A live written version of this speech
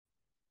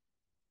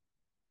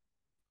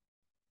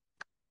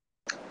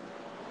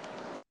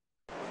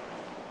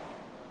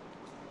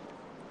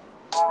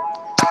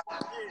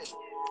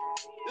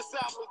This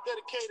album is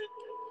dedicated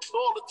to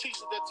all the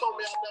teachers that told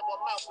me I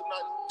never amount to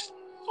nothing.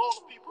 To all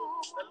the people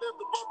that lived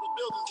above the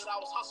buildings that I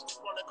was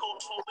hustling from that called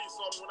the police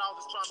on me when I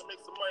was just trying to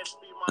make some money to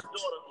feed my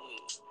daughter.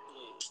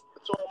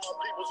 To all my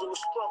peoples in the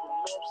struggle,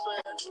 you know what I'm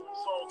saying?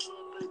 It's all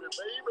good,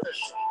 baby.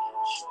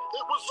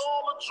 It was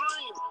all a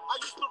dream. I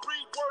used to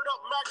read Word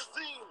Up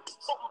magazine,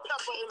 Salt and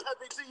Pepper and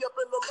Heavy D up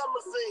in the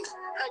limousine,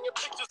 hanging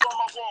pictures on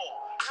my wall.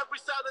 Every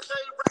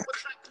Saturday, rapper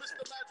track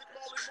Mr. Magic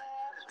Molly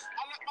Mall.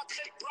 I let my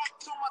tape rock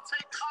till my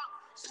tape pop,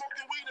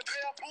 smoking weed and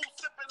bamboo,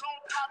 sipping on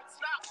private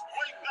stock.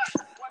 Way back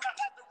when I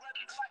had the red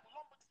and black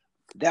lumber.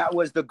 That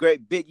was the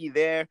great Biggie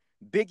there.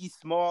 Biggie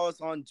Smalls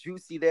on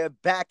Juicy there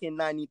back in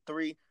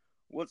 93.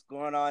 What's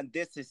going on?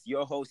 This is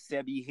your host,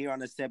 Sebi, here on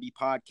the Sebi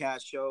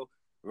Podcast Show,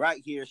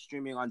 right here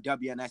streaming on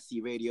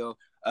WNSC Radio.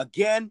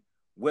 Again,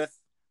 with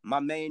my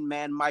main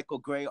man, Michael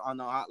Gray, on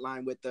the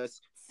hotline with us,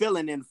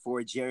 filling in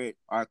for Jared,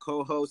 our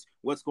co-host.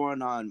 What's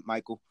going on,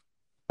 Michael?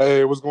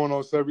 Hey, what's going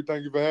on, Sebi?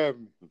 Thank you for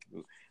having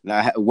me.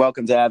 Now,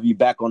 welcome to have you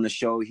back on the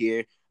show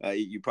here.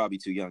 You're probably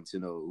too young to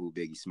know who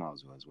Biggie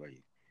Smalls was, were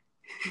you?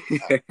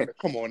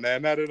 Come on,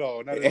 man, not at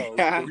all.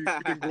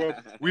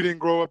 We didn't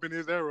grow up in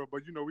his era,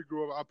 but you know, we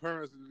grew up. Our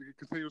parents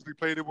continuously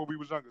played it when we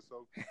was younger,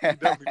 so we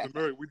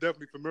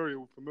definitely familiar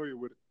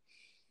with it.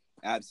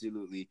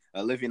 Absolutely,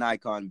 a living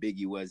icon.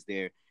 Biggie was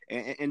there.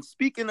 And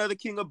speaking of the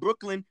King of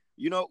Brooklyn,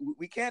 you know,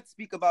 we can't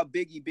speak about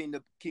Biggie being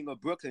the King of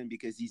Brooklyn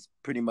because he's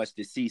pretty much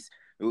deceased.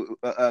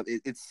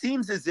 It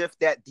seems as if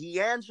that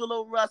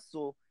D'Angelo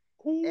Russell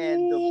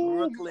and the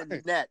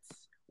Brooklyn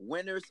Nets,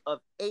 winners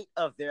of 8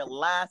 of their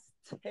last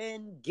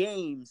 10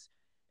 games,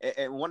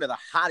 and one of the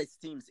hottest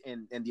teams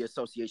in the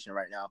association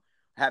right now,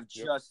 have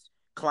just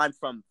climbed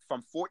from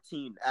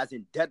 14, as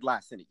in dead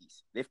last in the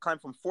East. They've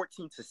climbed from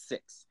 14 to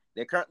 6.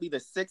 They're currently the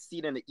 6th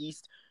seed in the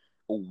East.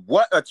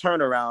 What a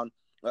turnaround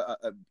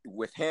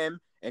with him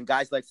and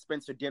guys like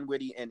Spencer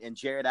Dinwiddie and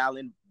Jared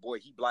Allen. Boy,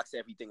 he blocks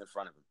everything in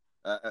front of him.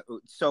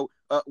 So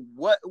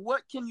what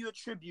can you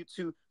attribute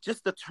to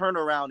just the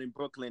turnaround in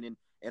Brooklyn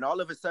and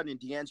all of a sudden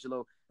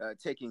D'Angelo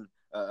taking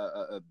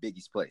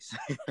Biggie's place?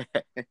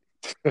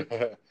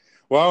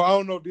 Well, I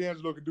don't know if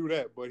D'Angelo can do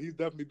that, but he's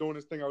definitely doing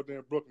his thing out there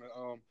in Brooklyn.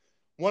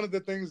 One of the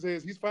things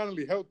is he's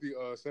finally healthy,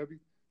 Sebi.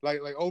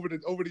 Like over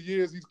the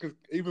years,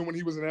 even when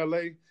he was in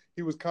LA,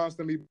 he was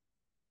constantly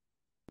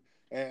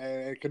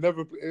and could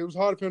never. It was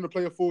hard for him to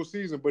play a full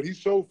season, but he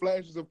showed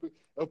flashes of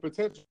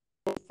potential,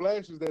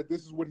 flashes that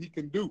this is what he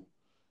can do.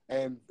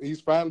 And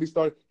he's finally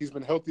started. He's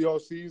been healthy all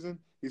season.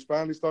 He's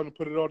finally starting to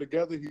put it all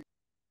together. He's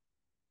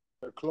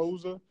a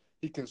closer.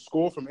 He can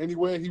score from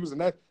anywhere. He was in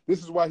that.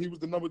 This is why he was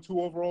the number 2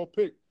 overall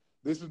pick.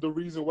 This is the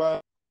reason why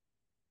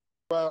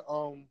the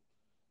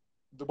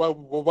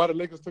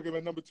Lakers took him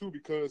at number 2,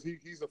 because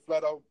he's a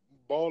flat out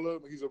baller.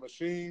 He's a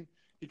machine.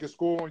 He can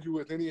score on you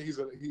with any. He's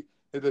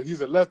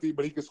a lefty,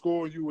 but he can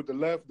score on you with the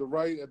left, the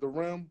right, at the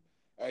rim.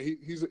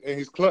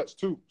 He's clutch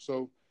too.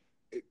 So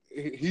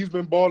he's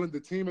been balling. The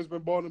team has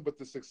been balling, but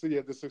the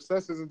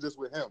success isn't just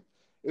with him.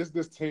 It's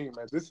this team,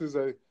 man. This is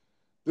a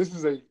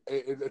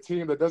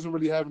team that doesn't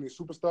really have any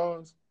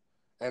superstars,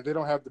 and they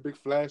don't have the big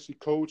flashy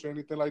coach or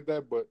anything like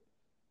that, but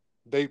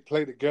they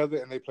play together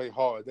and they play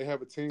hard. They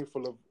have a team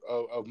full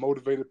of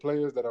motivated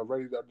players that are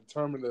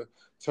determined to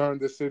turn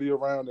this city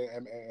around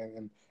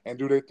and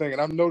do their thing.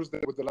 And I've noticed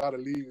that with a lot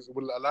of leagues,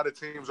 with a lot of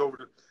teams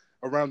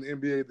around the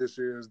NBA this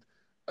year, is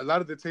a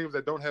lot of the teams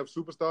that don't have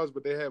superstars,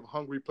 but they have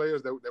hungry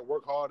players that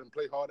work hard and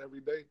play hard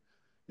every day.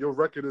 Your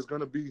record is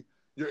going to be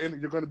you're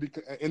going to be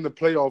in the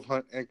playoff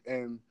hunt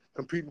and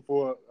competing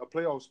for a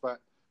playoff spot,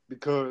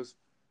 because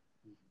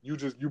you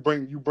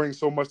bring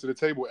so much to the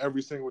table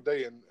every single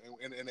day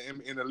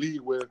in a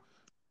league where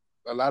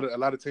a lot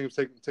of teams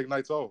take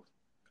nights off.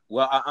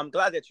 Well, I'm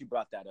glad that you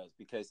brought that up,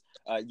 because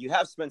you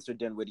have Spencer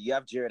Dinwiddie, you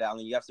have Jared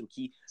Allen, you have some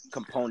key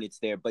components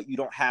there, but you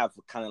don't have,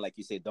 kind of like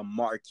you say, the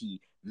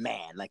marquee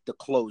man, like the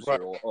closer,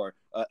 right, or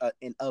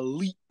an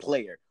elite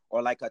player,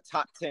 or like a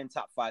top 10,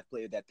 top 5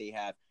 player that they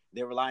have.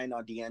 They're relying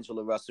on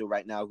D'Angelo Russell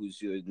right now,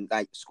 who's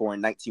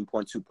scoring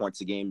 19.2 points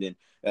a game, and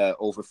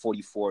over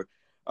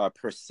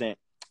 44%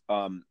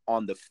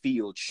 on the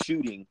field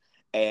shooting,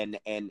 and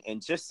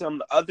just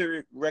some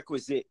other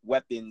requisite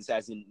weapons,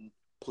 as in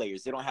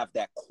players. They don't have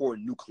that core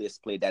nucleus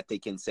play that they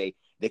can say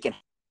they can,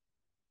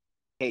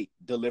 hey,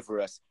 deliver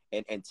us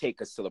and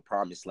take us to the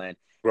promised land.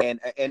 Right.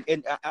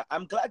 And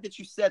I'm glad that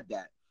you said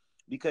that,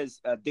 because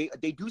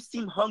they do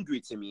seem hungry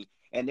to me,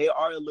 and they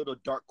are a little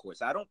dark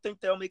horse. I don't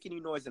think they'll make any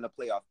noise in the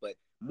playoff, but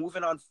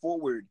moving on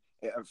forward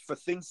for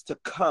things to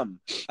come,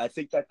 I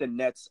think that the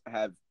Nets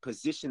have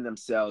positioned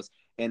themselves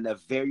in a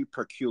very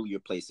peculiar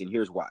place, and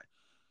here's why.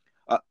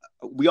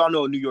 We all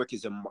know New York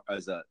is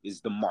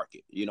the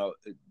market. You know,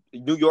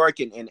 New York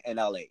and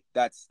LA.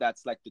 That's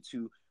like the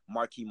 2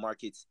 marquee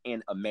markets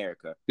in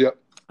America. Yep.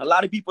 A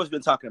lot of people have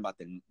been talking about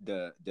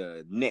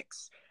the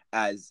Knicks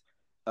as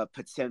a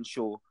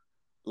potential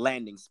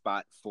landing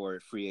spot for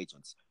free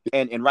agents,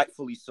 and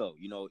rightfully so.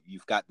 You know,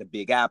 you've got the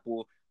Big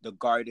Apple, the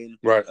Garden,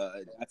 right?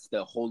 That's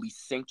the holy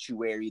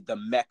sanctuary, the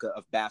Mecca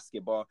of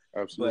basketball.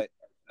 Absolutely.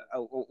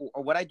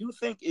 But what I do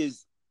think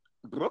is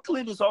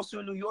Brooklyn is also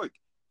in New York,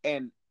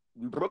 and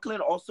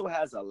Brooklyn also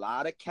has a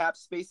lot of cap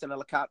space and a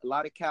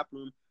lot of cap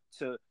room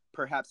to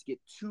perhaps get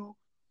two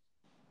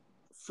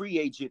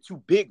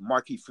big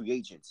marquee free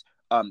agents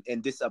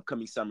in this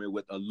upcoming summer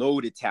with a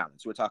loaded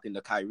talents. We're talking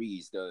the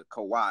Kyries, the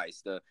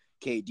Kawhis, the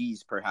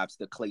KDs, perhaps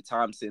the Klay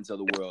Thompsons of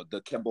the world,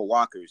 the Kemba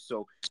Walkers.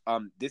 So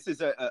this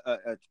is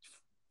a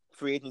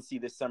free agency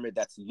this summer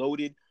that's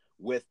loaded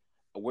with,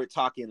 we're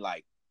talking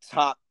like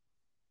top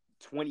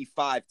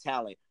 25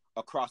 talent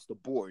across the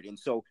board. And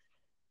so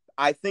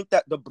I think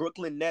that the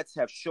Brooklyn Nets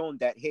have shown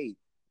that, hey,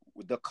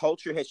 the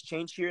culture has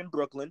changed here in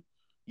Brooklyn.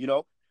 You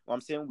know what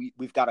I'm saying?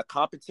 We've got a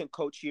competent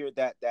coach here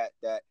that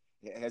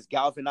has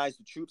galvanized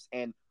the troops,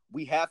 and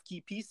we have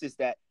key pieces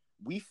that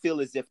we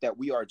feel as if that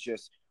we are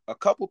just a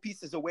couple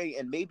pieces away,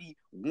 and maybe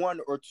one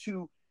or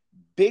two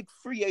big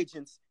free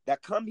agents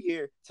that come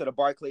here to the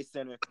Barclays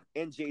Center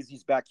in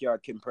Jay-Z's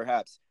backyard can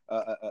perhaps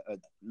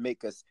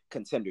make us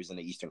contenders in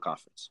the Eastern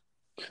Conference.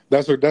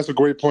 That's a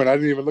great point. I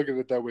didn't even look at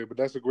it that way, but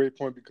that's a great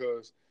point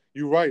because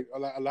you're right.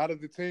 A lot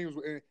of the teams,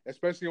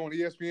 especially on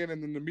ESPN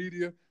and in the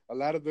media, a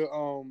lot of the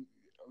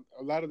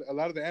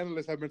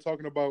analysts have been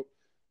talking about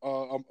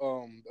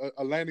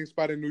a landing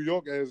spot in New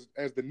York as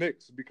the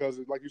Knicks because,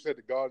 like you said,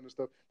 the Garden and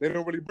stuff. They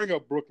don't really bring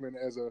up Brooklyn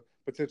as a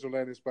potential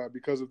landing spot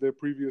because of their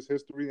previous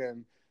history,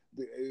 and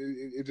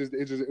it just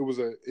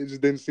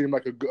didn't seem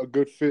like a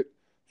good fit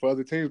for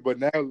other teams. But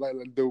now,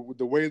 like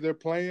the way they're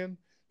playing,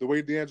 the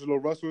way D'Angelo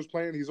Russell is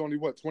playing, he's only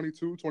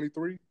 22,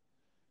 23.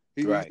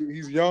 Right.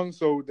 He's young,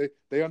 so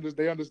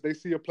they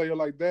see a player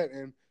like that,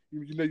 and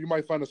you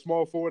might find a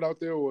small forward out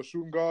there or a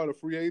shooting guard, a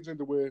free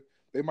agent, where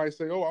they might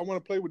say, "Oh, I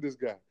want to play with this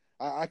guy.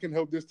 I can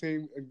help this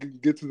team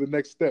get to the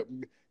next step,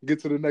 get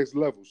to the next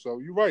level." So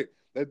you're right.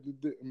 That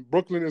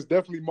Brooklyn is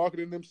definitely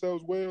marketing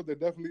themselves well. They're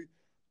definitely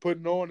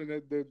putting on,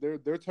 and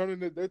they're turning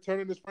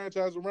this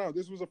franchise around.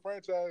 This was a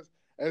franchise,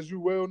 as you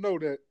well know,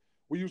 that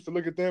we used to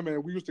look at them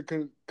and we used to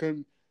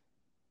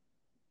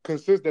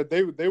consist that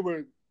they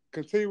were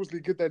continuously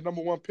get that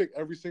number one pick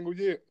every single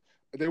year.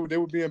 They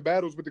would be in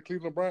battles with the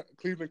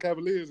Cleveland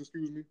Cavaliers,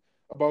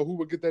 about who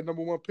would get that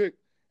number one pick.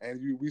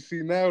 And we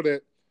see now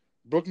that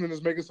Brooklyn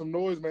is making some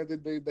noise, man.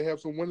 They have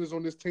some winners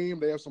on this team.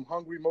 They have some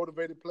hungry,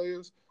 motivated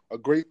players, a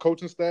great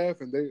coaching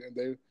staff, and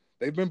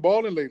they've been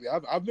balling lately.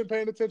 I've been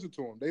paying attention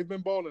to them. They've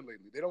been balling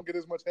lately. They don't get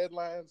as much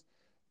headlines.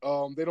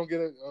 They don't get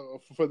it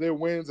for their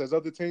wins as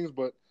other teams,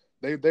 but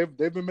they've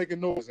been making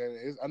noise.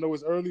 And I know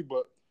it's early,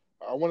 but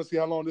I want to see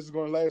how long this is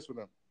going to last for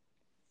them.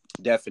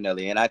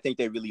 Definitely, and I think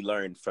they really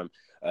learned from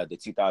the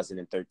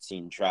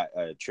 2013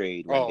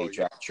 trade when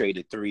they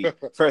traded 3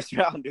 first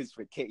rounders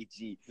for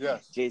KG,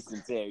 yes,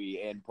 Jason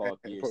Terry, and Paul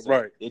Pierce. So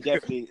right. They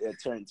definitely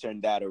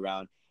turned that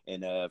around,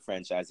 and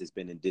franchise has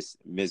been in this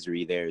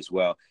misery there as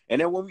well.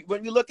 And then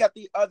when we look at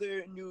the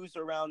other news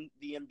around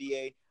the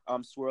NBA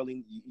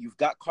swirling, you've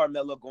got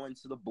Carmelo going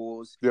to the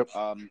Bulls. Yep.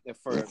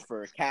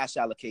 For cash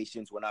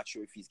allocations. We're not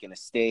sure if he's going to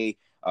stay.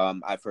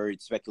 I've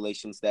heard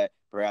speculations that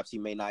perhaps he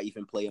may not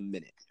even play a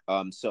minute.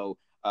 So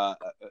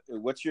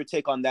what's your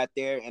take on that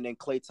there? And then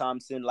Klay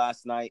Thompson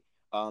last night,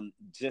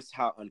 just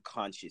how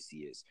unconscious he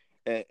is.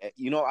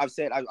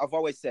 I've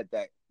always said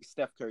that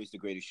Steph Curry is the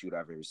greatest shooter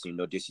I've ever seen.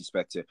 No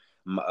disrespect to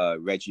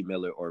Reggie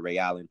Miller or Ray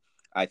Allen.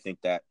 I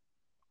think that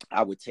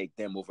I would take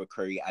them over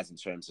Curry as in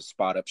terms of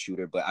spot up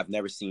shooter, but I've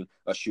never seen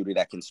a shooter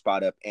that can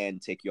spot up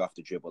and take you off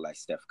the dribble like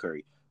Steph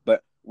Curry.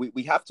 But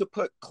we have to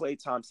put Klay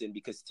Thompson,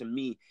 because to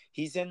me,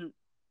 he's in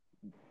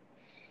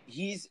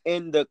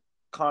the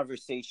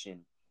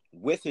conversation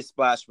with his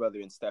splash brother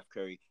and Steph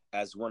Curry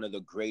as one of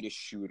the greatest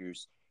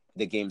shooters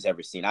the game's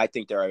ever seen. I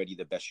think they're already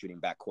the best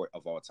shooting backcourt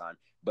of all time.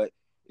 But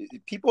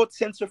people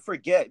tend to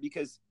forget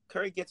because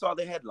Curry gets all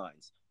the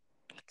headlines.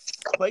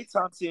 Klay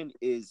Thompson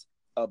is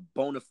a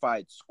bona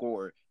fide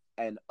scorer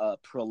and a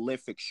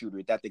prolific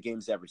shooter that the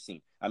game's ever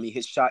seen. I mean,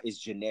 his shot is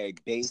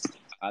generic based.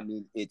 I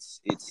mean,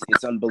 it's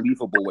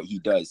unbelievable what he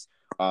does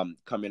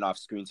coming off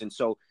screens. And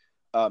so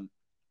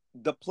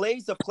the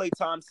plays of Klay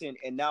Thompson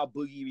and now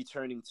Boogie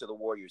returning to the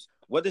Warriors,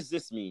 what does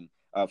this mean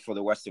for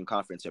the Western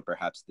Conference and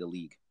perhaps the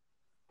league?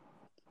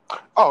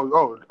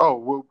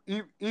 Well,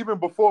 even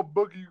before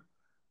Boogie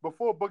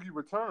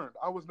returned,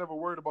 I was never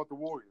worried about the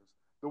Warriors.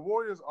 The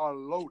Warriors are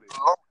loaded,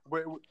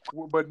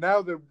 but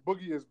now that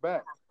Boogie is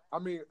back, I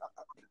mean,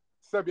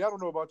 Sebi, I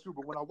don't know about you,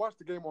 but when I watched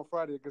the game on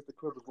Friday against the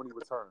Clippers when he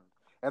returned,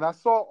 and I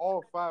saw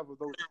all 5 of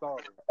those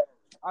starters,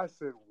 I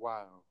said,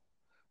 "Wow,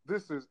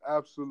 this is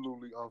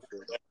absolutely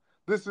unfair.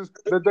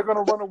 They're going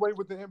to run away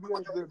with the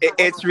NBA.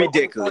 It's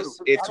ridiculous.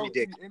 It's ridiculous.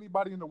 I don't see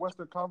anybody in the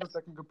Western Conference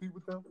that can compete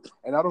with them,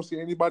 and I don't see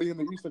anybody in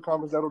the Eastern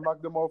Conference that will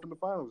knock them off in the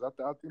finals.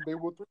 I think they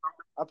will.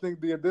 I think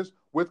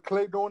with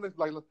Klay doing it,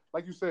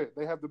 like you said,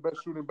 they have the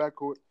best shooting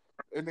backcourt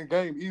in the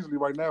game easily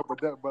right now,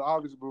 but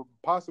obviously,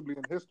 possibly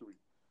in history.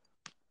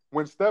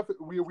 When Steph,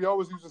 we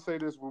always used to say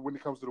this when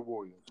it comes to the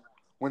Warriors.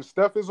 When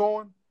Steph is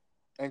on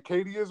and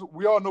KD is,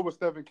 we all know what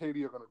Steph and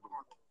KD are going to do.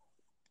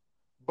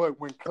 But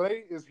when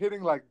Klay is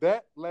hitting like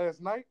that last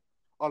night,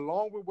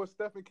 along with what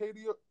Steph and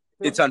KD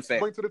it's unfair.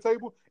 Bring to the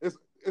table, it's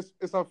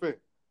unfair.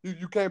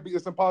 You can't be.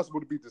 It's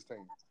impossible to beat this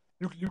team.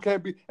 You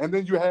can't be. And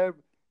then you have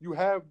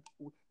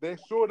they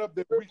showed up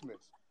their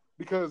weakness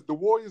because the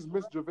Warriors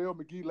missed JaVale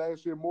McGee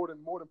last year more than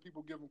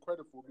people give him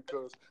credit for,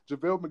 because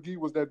JaVale McGee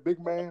was that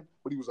big man,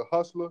 but he was a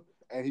hustler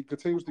and he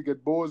continues to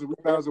get boards and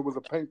rebounds and was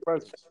a paint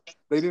presence.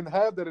 They didn't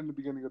have that in the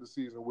beginning of the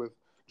season with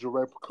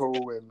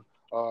Jerebko and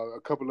a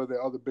couple of the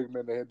other big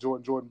men. They had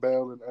Jordan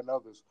Bell and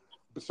others.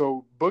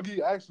 So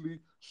Boogie actually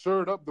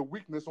shored up the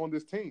weakness on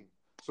this team.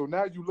 So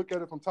now you look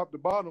at it from top to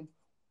bottom,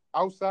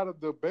 outside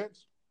of the bench,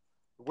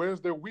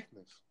 where's their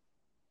weakness?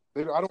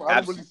 I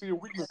don't really see a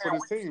weakness for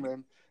this team,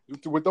 man.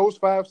 With those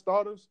 5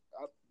 starters,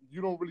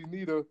 you don't really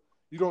need a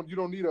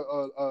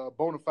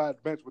bona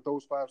fide bench with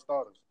those 5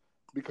 starters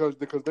because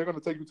they're going to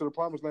take you to the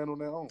promised land on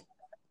their own.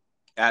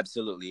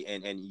 Absolutely,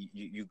 and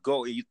you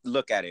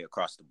look at it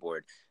across the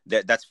board.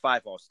 That's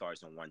 5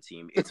 all-stars on one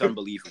team. It's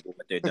unbelievable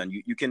what they've done.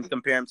 You can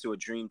compare them to a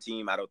dream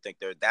team. I don't think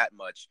they're that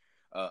much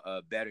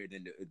better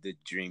than the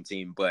dream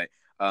team, but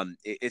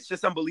it's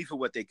just unbelievable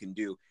what they can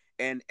do.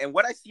 And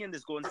what I see in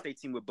this Golden State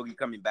team with Boogie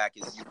coming back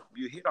is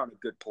you hit on a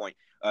good point.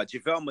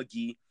 JaVale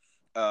McGee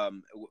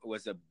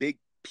was a big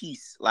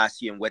piece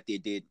last year in what they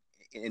did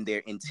in their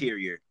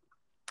interior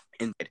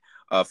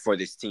for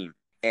this team.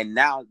 And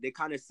now they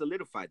kind of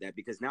solidified that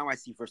because now I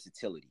see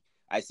versatility.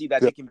 I see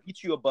that they can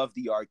beat you above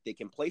the arc. They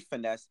can play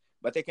finesse,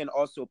 but they can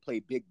also play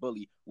big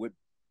bully with,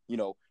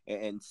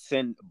 and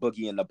send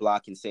Boogie in the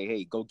block and say,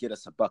 hey, go get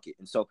us a bucket.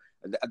 And so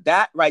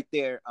that right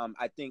there,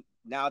 I think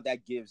now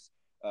that gives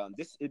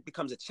it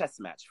becomes a chess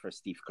match for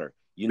Steve Kerr.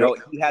 He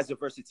has the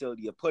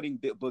versatility of putting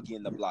Boogie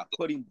in the block,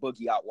 putting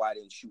Boogie out wide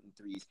and shooting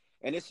threes.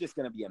 And it's just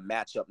going to be a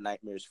matchup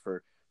nightmares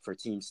for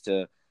teams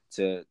to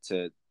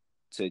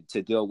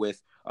deal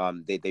with.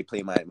 They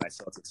play my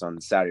Celtics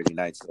on Saturday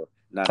night, so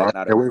not I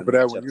can't wait for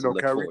that one.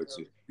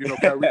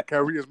 Kyrie,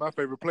 Kyrie is my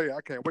favorite player.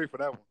 I can't wait for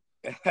that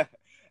one.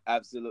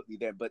 Absolutely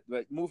there. But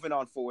moving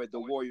on forward, the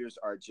Warriors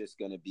are just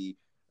going to be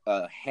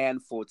a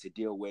handful to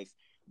deal with.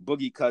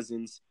 Boogie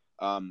Cousins,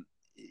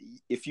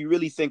 if you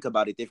really think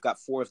about it, they've got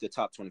 4 of the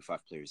top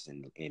 25 players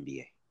in the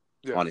NBA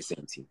on the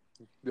same team.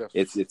 Yes.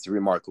 It's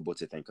remarkable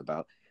to think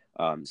about.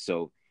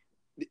 So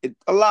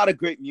a lot of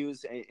great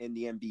news in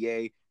the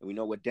NBA, and we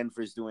know what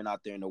Denver's doing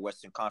out there in the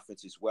Western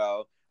Conference as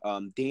well.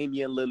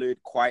 Damian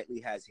Lillard quietly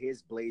has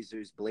his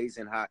Blazers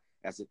blazing hot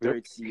as the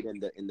 3rd seed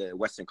in the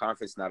Western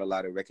Conference. Not a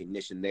lot of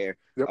recognition there.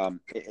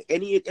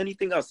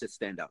 Anything else that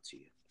stand out to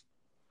you?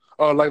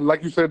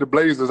 Like you said, the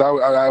Blazers.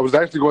 I was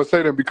actually going to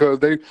say them because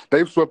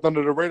they've swept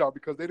under the radar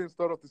because they didn't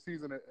start off the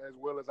season as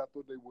well as I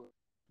thought they would.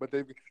 But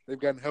they've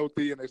gotten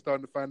healthy and they're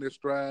starting to find their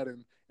stride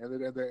and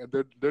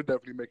they're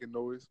definitely making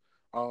noise.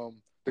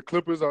 The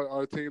Clippers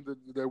are a team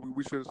that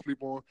we shouldn't sleep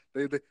on.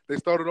 They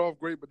started off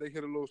great, but they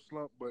hit a little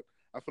slump. But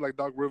I feel like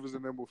Doc Rivers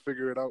and them will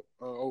figure it out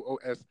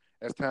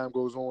as time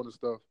goes on and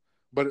stuff.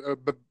 But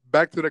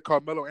back to the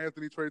Carmelo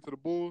Anthony trade to the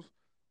Bulls.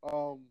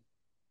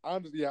 I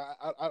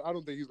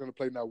don't think he's going to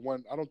play now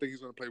one. I don't think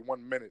he's going to play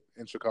 1 minute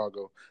in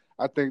Chicago.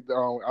 I think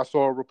I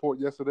saw a report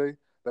yesterday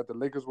that the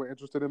Lakers were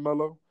interested in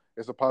Melo.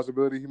 It's a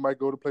possibility he might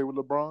go to play with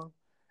LeBron,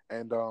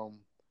 and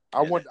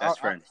that's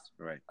friends,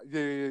 right?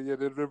 Yeah.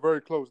 They're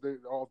very close. They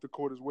off the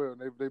court as well,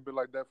 and they've been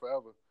like that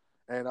forever.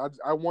 And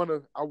I want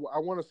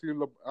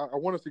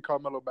to see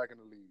Carmelo back in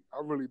the league.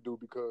 I really do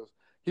because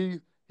he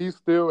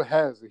still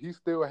has it. He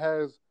still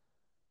has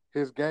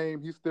his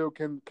game. He still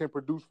can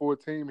produce for a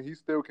team, and he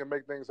still can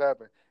make things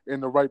happen in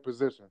the right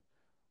position.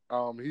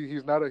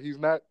 He's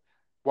not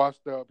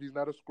washed up. He's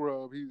not a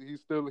scrub.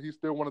 He's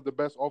still one of the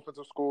best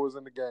offensive scorers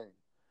in the game.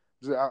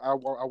 I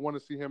want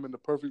to see him in the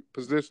perfect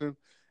position,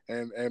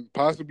 and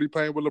possibly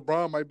playing with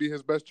LeBron might be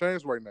his best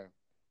chance right now.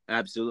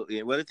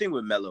 Absolutely. Well, the thing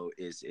with Melo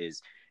is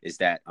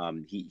that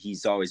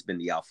he's always been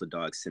the alpha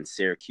dog since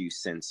Syracuse,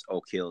 since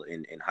Oak Hill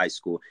in high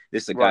school.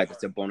 This is a guy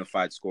that's a bona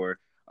fide scorer,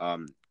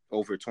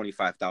 over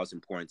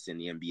 25,000 points in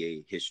the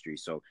NBA history.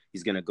 So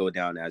he's going to go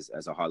down as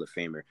a Hall of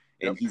Famer.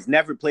 And he's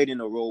never played in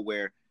a role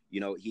where,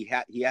 he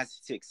has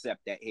to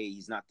accept that, hey,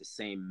 he's not the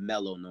same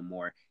Melo no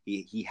more.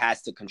 He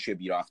has to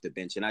contribute off the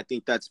bench. And I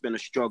think that's been a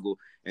struggle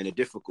and a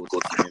difficulty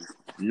for him,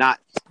 not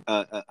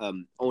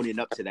owning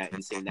up to that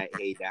and saying that,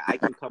 hey, that I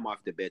can come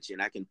off the bench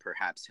and I can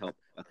perhaps help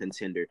a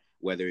contender,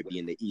 whether it be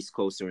in the East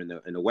Coast or in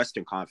the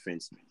Western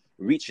Conference,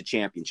 reach a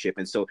championship.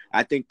 And so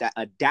I think that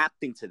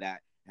adapting to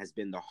that has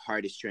been the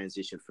hardest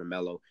transition for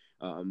Melo.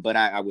 But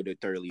I would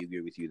thoroughly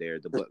agree with you there.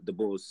 The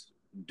Bulls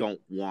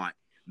don't want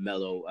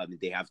Melo.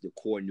 They have the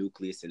core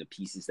nucleus and the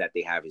pieces that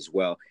they have as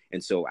well.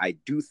 And so I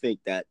do think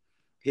that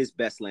his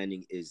best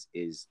landing is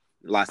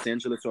Los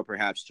Angeles or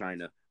perhaps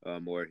China,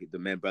 or the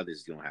Mann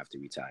brothers don't have to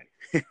retire.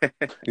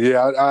 Yeah,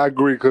 I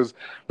agree because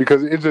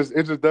it just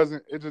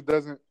doesn't.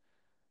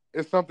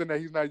 It's something that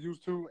he's not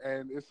used to,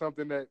 and it's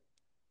something that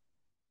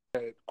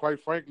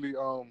quite frankly,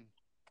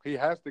 he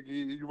has to get.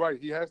 You're right.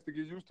 He has to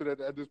get used to that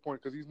at this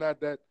point because he's not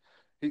that.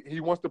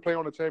 He wants to play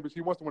on a championship.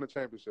 He wants to win a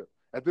championship.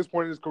 At this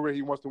point in his career,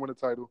 he wants to win a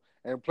title.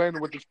 And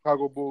playing with the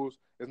Chicago Bulls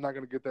is not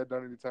going to get that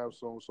done anytime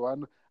soon. So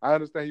I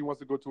understand he wants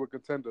to go to a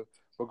contender.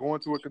 But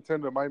going to a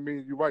contender might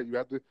mean, you're right, you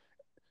have to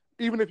 –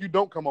 even if you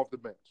don't come off the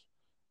bench,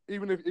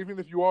 even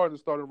if you are in the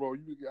starting role,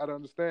 you got to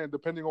understand,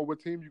 depending on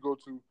what team you go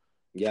to.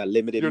 Yeah,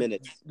 limited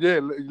minutes. Yeah,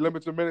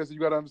 limited minutes. You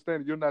got to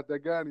understand that you're not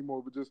that guy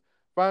anymore. But just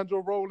find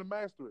your role and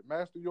master it.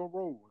 Master your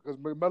role, because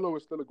Melo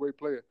is still a great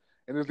player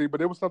in this league.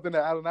 But it was something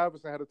that Allen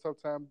Iverson had a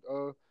tough time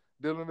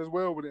dealing as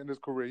well with in his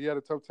career. He had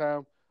a tough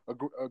time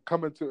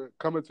coming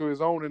to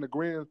his own and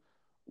agreeing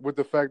with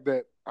the fact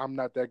that I'm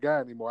not that guy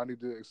anymore. I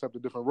need to accept a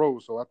different role.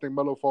 So I think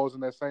Melo falls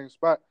in that same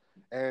spot,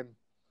 and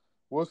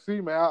we'll see,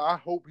 man. I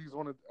hope he's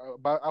on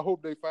I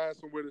hope they find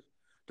somewhere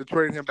to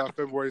trade him by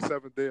February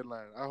 7th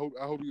deadline. I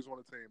hope he's on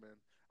the team, man.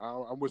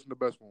 I'm wishing the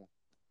best for him.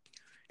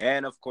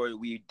 And of course,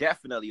 we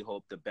definitely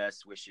hope the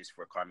best wishes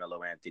for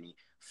Carmelo Anthony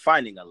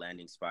finding a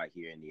landing spot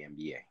here in the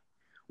NBA.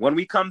 When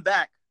we come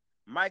back,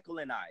 Michael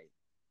and I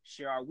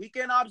share our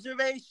weekend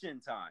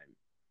observation time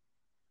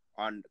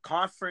on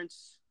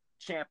conference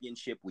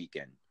championship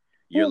weekend.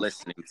 You're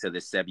listening to the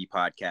Sebi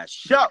Podcast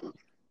Show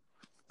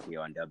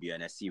here on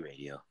WNSC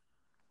Radio.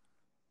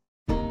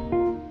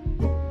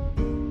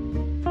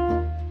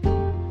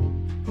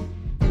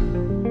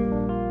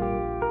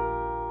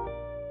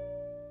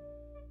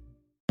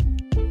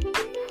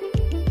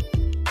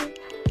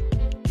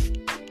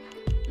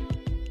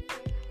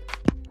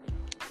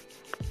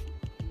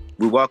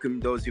 We welcome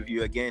those of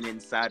you again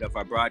inside of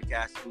our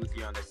broadcast booth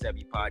here on the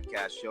Sebi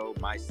Podcast Show.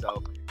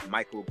 Myself,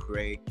 Michael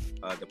Gray,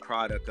 the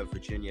product of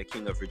Virginia,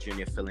 King of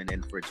Virginia, filling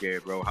in for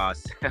Jared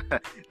Rojas.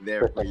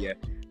 There for you.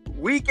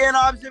 Weekend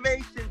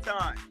observation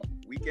time.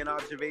 Weekend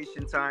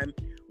observation time.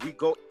 We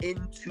go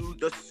into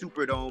the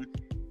Superdome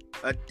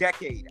a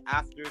decade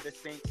after the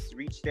Saints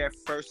reached their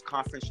first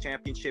conference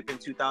championship in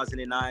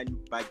 2009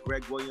 by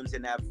Greg Williams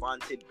and that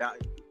vaunted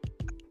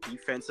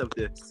defense of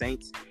the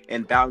Saints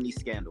and bounty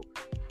scandal.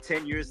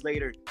 10 years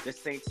later, the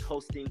Saints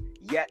hosting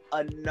yet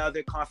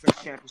another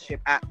conference championship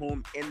at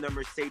home in the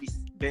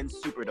Mercedes-Benz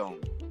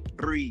Superdome.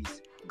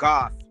 Breeze,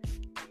 Goff,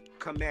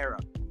 Kamara,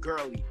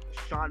 Gurley,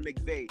 Sean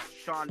McVay,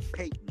 Sean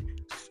Payton,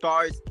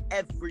 stars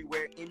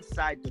everywhere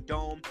inside the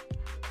dome.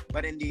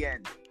 But in the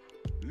end,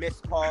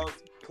 missed calls,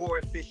 poor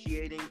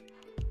officiating,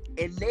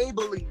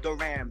 enabling the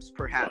Rams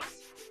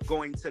perhaps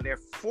going to their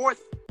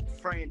fourth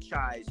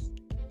franchise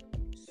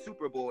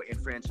Super Bowl in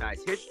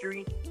franchise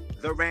history.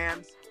 The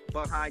Rams,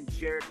 behind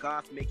Jared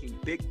Goff making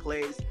big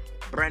plays,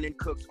 Brandon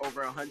Cooks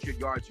over 100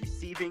 yards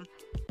receiving.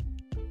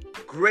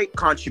 Great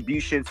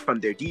contributions from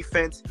their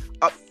defense,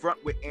 up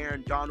front with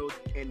Aaron Donald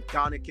and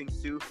Dominican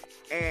Suh,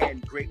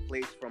 and great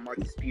plays from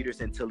Marcus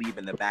Peters and Talib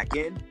in the back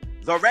end.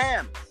 The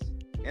Rams,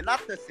 and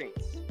not the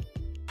Saints,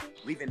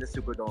 leaving the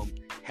Superdome,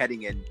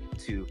 heading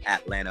into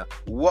Atlanta.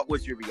 What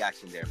was your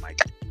reaction there, Mike?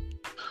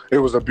 It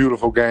was a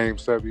beautiful game,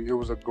 Sebi. It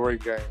was a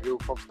great game. It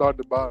was from start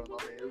to bottom.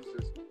 I mean, it was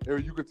just,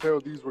 you could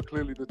tell these were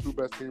clearly the two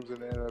best teams in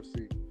the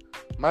NFC.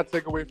 My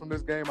takeaway from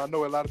this game, I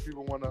know a lot of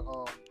people want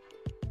to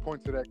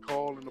point to that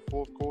call in the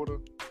fourth quarter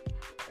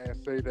and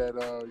say that,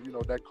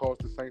 that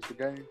cost the Saints the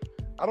game.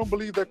 I don't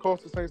believe that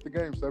cost the Saints the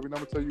game, Sebi, and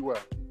I'm going to tell you why.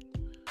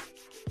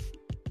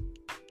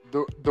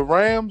 The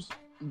Rams,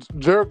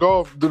 Jared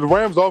Goff, the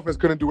Rams offense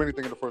couldn't do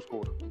anything in the first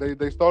quarter.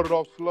 They started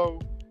off slow.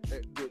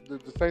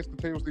 The Saints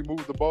continuously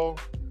moved the ball,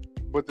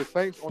 but the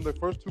Saints on their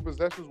first two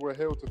possessions were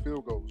held to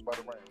field goals by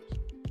the Rams.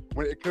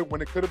 When it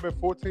could have been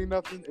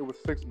 14-0, it was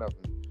 6-0.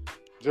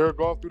 Jared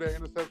Goff threw that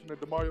interception to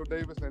Demario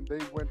Davis, and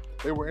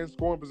they were in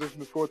scoring position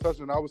to score a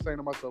touchdown. And I was saying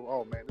to myself,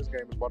 "Oh man, this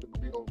game is about to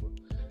be over."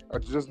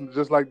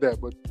 Just like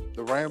that. But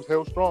the Rams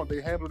held strong. They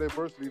handled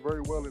adversity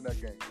very well in that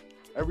game.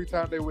 Every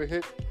time they were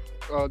hit,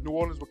 New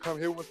Orleans would come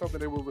hit with something.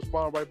 They would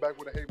respond right back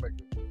with a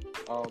haymaker.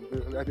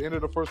 At the end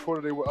of the first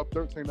quarter, they were up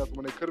 13-0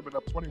 when they could have been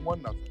up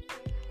 21-0.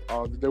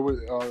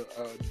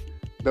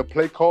 The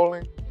play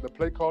calling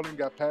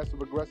got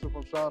passive aggressive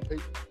from Sean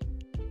Payton.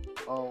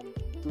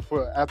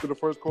 After the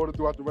first quarter,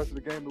 throughout the rest of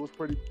the game, it was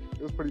pretty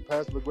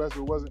passive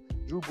aggressive.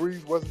 Drew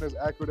Brees wasn't as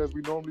accurate as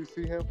we normally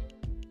see him.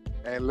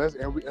 And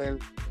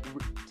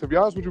to be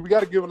honest with you, we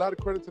got to give a lot of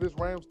credit to this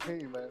Rams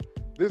team, man.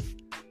 This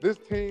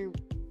team,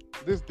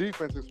 this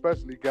defense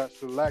especially, got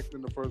shellacked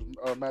in the first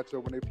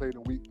matchup when they played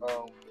in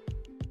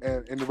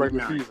the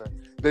regular season.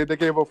 They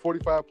gave up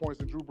 45 points,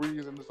 and Drew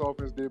Brees and this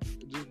offense did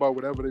just about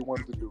whatever they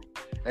wanted to do.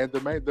 And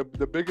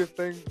the biggest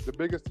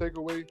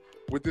takeaway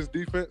with this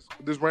defense,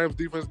 this Rams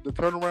defense, the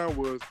turnaround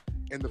was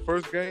in the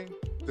first game,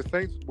 the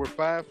Saints were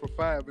 5 for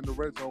 5 in the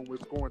red zone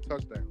with scoring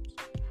touchdowns.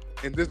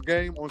 In this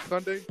game on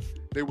Sunday,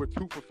 they were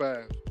 2 for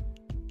 5.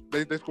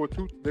 They scored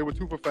 2. They were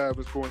 2 for 5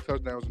 in scoring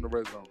touchdowns in the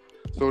red zone.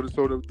 So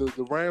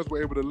the Rams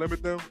were able to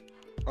limit them.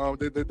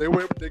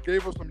 They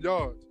gave us some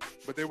yards,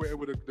 but they were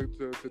able to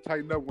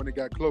tighten up when it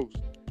got close.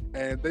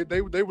 And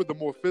they were the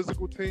more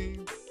physical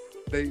team.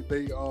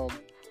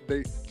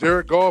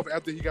 Jared Goff,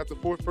 after he got the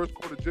first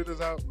quarter jitters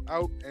out,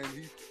 and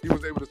he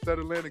was able to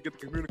settle in and get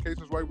the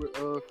communications right with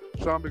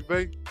Sean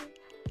McVay.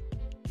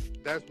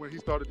 That's when he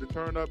started to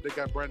turn up. They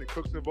got Brandon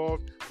Cooks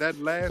involved. That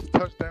last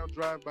touchdown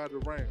drive by the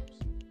Rams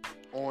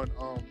on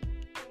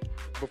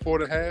before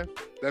the half,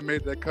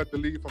 that cut the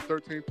lead from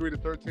 13-3 to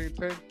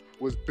 13-10,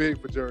 was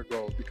big for Jared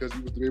Goff because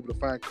he was able to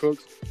find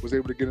Cooks, was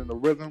able to get in the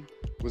rhythm,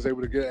 was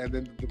able to get, and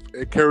then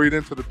it carried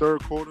into the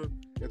third quarter,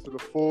 into the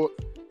fourth,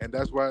 and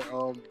that's why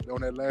on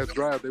that last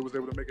drive they was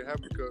able to make it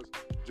happen because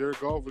Jared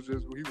Goff was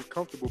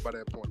comfortable by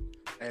that point.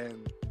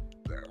 And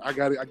I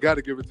got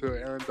to give it to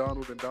Aaron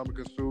Donald and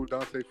Ndamukong Suh,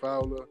 Dante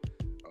Fowler.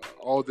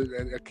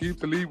 And Aqib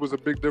Talib was a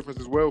big difference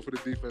as well for the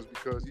defense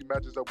because he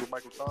matches up with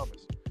Michael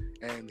Thomas.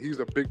 And he's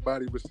a big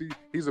body receiver.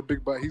 He's a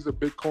big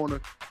corner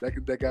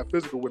that got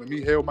physical with him.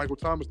 He held Michael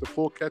Thomas to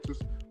 4 catches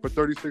for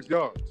 36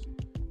 yards.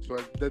 So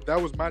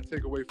that was my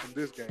takeaway from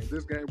this game.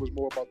 This game was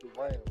more about the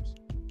Rams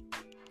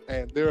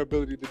and their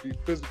ability to be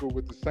physical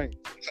with the Saints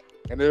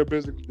and their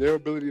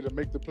ability to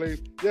make the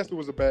plays. Yes, it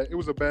was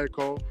a bad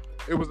call.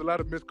 It was a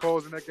lot of missed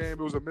calls in that game. It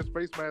was a missed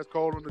face mask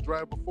call on the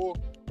drive before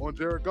on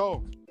Jared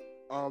Goff.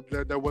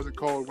 That wasn't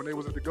called when they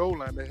was at the goal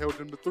line. They held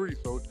them to 3.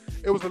 So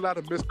it was a lot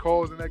of missed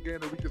calls in that game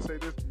that we could say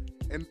this.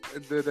 And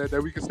that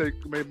we could say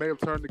may have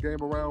turned the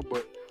game around,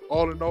 but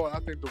all in all, I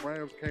think the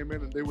Rams came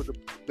in and they were the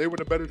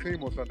better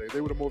team on Sunday. They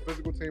were the more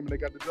physical team, and they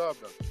got the job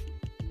done.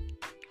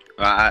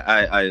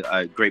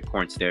 I great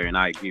points there, and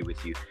I agree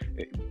with you.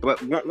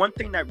 But one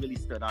thing that really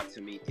stood out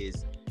to me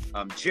is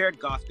Jared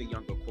Goff, the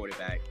younger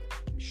quarterback,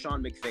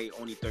 Sean McVay,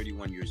 only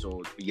 31 years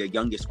old, your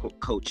youngest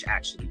coach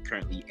actually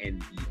currently in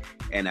the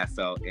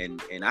NFL,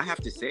 and I have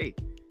to say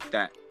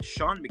that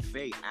Sean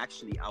McVay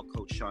actually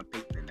outcoached Sean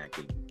Payton in that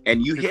game.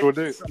 And you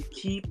hit some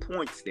key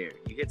points there.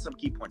 And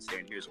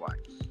here's why.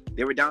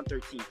 They were down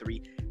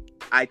 13-3.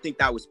 I think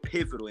that was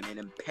pivotal and an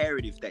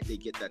imperative that they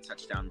get that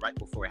touchdown right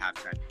before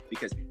halftime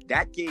because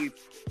that gave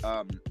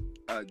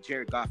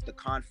Jared Goff the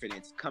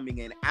confidence coming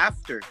in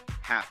after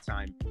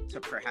halftime to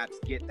perhaps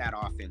get that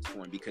offense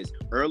going because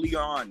early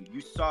on,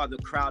 you saw the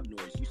crowd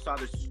noise. You saw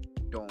the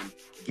dome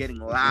getting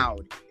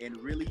loud and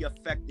really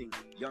affecting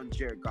young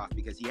Jared Goff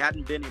because he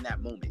hadn't been in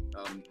that moment.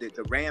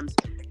 The Rams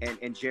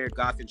and Jared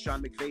Goff and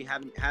Sean McVay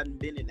hadn't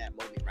been in that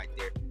moment right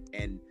there.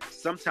 And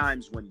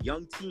sometimes when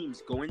young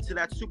teams go into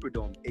that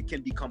Superdome, it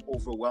can become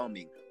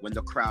overwhelming when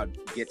the crowd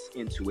gets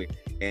into it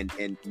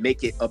and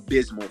make it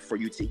abysmal for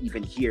you to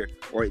even hear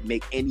or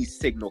make any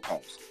signal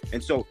calls.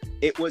 And so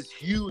it was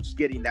huge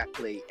getting that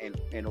play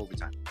and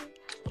overtime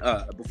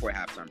before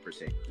halftime per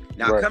se.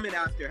 Now coming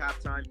after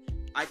halftime,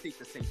 I think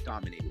the Saints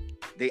dominated.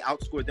 They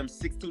outscored them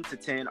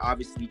 16-10.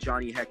 Obviously,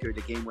 Johnny Hekker,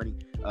 the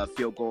game-winning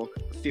field goal,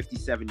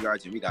 57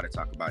 yards, and we got to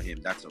talk about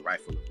him. That's a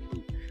rifle of a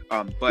boot.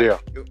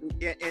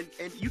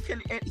 And you can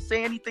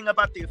say anything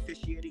about the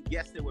officiating.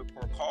 Yes, there were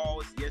poor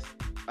calls. Yes,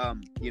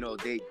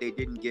 they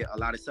didn't get a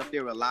lot of stuff.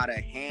 There were a lot of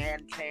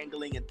hand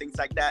tangling and things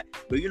like that.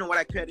 But you know what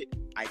I credit?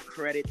 I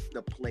credit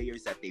the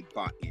players that they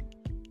brought in.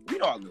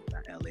 We all know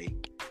that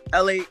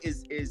LA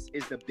is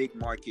the big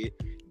market.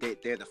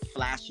 They're the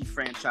flashy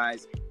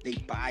franchise. They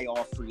buy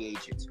all free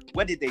agents.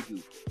 What did they do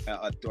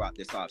throughout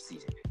this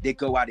offseason? They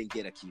go out and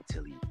get Aqib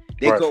Talib.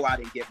 They go out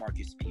and get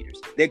Marcus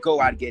Peters. They go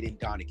out and get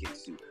Ndamukong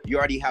Suh. You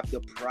already have the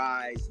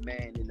prize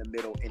man in the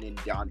middle and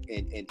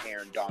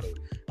Aaron Donald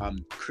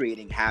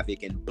creating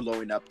havoc and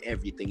blowing up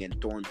everything and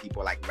throwing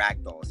people like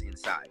ragdolls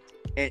inside.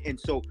 And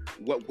so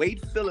what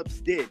Wade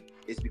Phillips did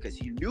is because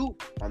he knew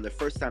on the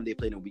first time they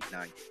played in Week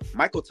 9,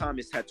 Michael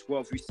Thomas had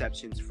 12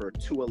 receptions for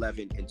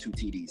 211 and 2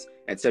 TDs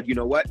and said, you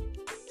know what?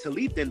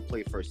 Talib didn't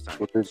play first time.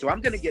 So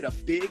I'm going to get a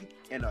big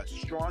and a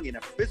strong and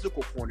a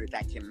physical corner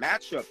that can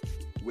match up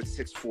with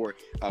 6'4"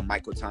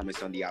 Michael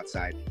Thomas on the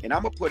outside. And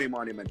I'm going to put him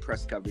on him in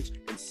press coverage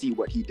and see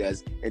what he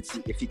does and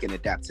see if he can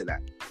adapt to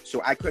that.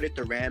 So I credit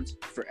the Rams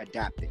for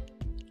adapting.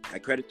 I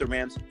credit the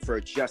Rams for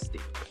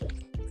adjusting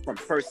from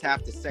first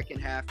half to second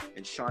half,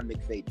 and Sean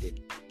McVay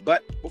did.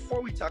 But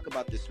before we talk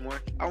about this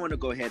more, I want to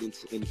go ahead and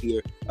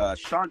hear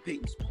Sean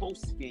Payton's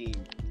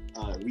post-game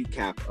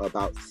recap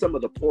about some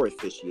of the poor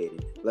officiating.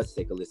 Let's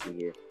take a listen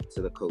here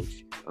to the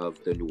coach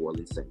of the New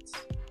Orleans Saints.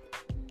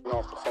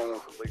 Off the phone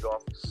with the league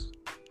office.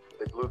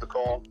 They blew the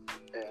call,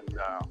 and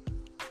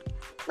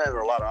there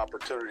were a lot of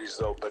opportunities,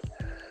 though, but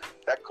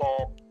that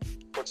call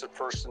puts it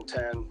 1st and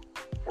 10.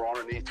 We're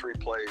underneath 3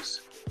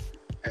 plays,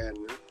 and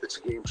it's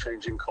a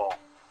game-changing call.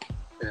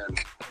 And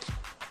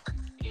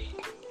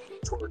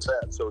that's where it's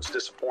at. So it's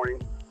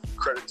disappointing.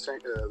 Credit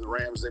the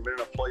Rams. They made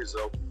enough plays,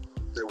 though.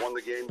 They won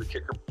the game. The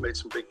kicker made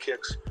some big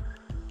kicks.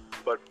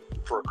 But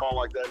for a call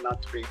like that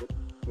not to be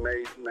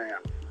made, man,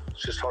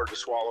 it's just hard to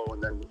swallow.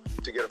 And then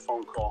to get a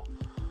phone call.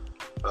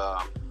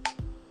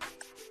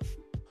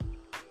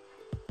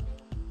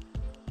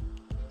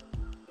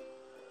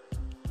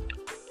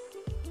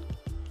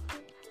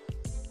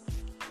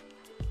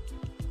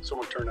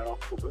 Someone turn that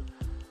off a little bit.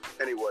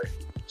 Anyway,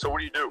 so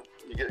what do?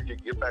 You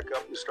get back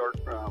up, you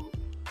start going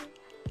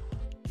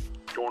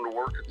to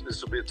work.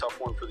 This will be a tough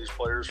one for these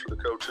players, for the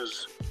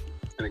coaches.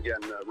 And again,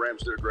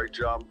 Rams did a great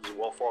job. It was a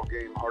well-fought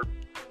game,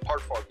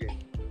 hard-fought game.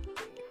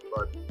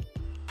 But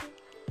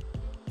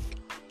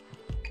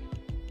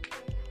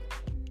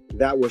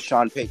that was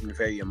Sean Payton,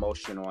 very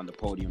emotional on the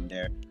podium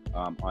there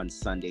on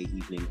Sunday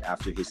evening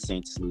after his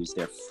Saints lose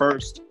their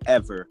first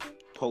ever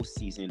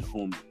postseason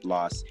home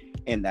loss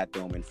in that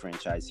dome in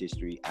franchise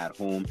history at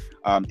home.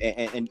 And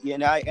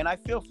I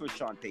feel for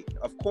Sean Payton.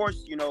 Of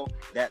course, you know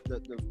that the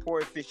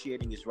poor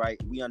officiating is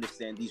right. We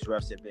understand these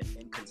refs have been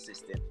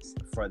inconsistent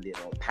for the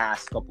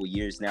past couple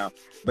years now,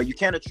 but you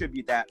can't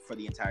attribute that for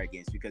the entire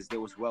games because there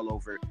was well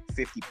over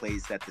 50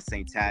 plays that the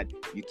Saints had.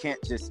 You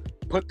can't just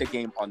put the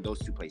game on those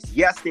 2 plays.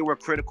 Yes, they were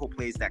critical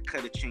plays that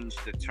could have changed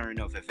the turn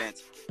of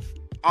events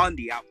on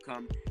the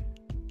outcome,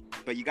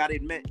 but you got to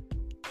admit,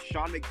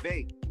 Sean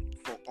McVay,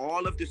 for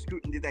all of the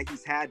scrutiny that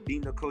he's had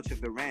being the coach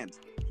of the Rams,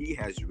 he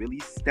has really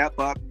stepped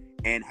up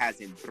and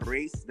has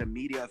embraced the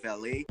media of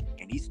LA,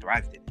 and he's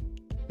thrived in it.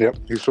 Yep,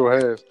 he sure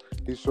has.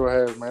 He sure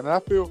has, man. And I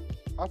feel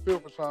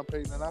for Sean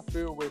Payton, and I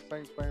feel where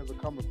Saints fans are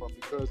coming from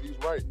because he's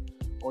right.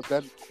 On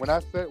that, when I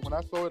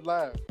saw it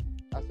live,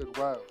 I said,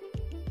 "Wow,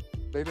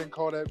 they didn't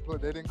call that play,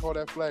 they didn't call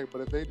that flag,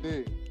 but if they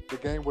did, the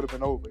game would have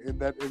been over in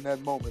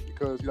that moment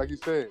because, like you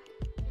said,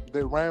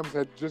 the Rams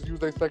had just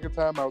used their second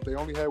timeout. They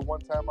only had one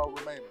timeout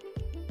remaining,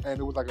 and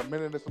it was like a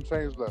minute and some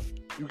change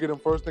left. You get them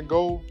 1st and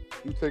goal,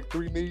 you take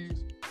 3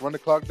 knees, run the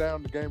clock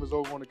down, the game is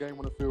over on the game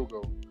with a field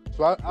goal.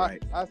 So I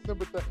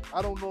sympathize.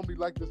 I don't normally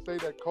like to say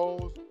that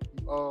calls,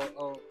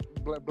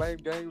 blame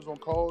games on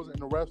calls and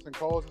the refs and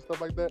calls and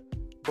stuff like that.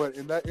 But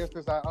in that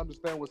instance, I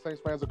understand where Saints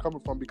fans are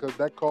coming from because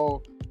that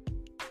call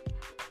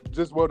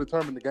just well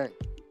determined the game.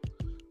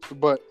 So,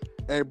 but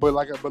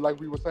like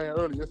we were saying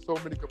earlier, there's so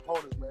many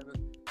components, man.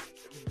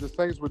 The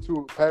Saints were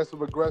too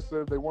passive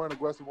aggressive. They weren't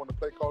aggressive on the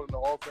play calling, the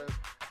offense.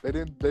 They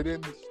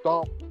didn't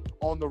stomp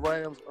on the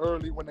Rams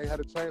early when they had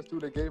a chance to.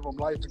 They gave them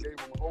life and gave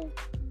them hope.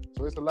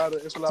 So it's a lot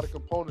of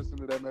components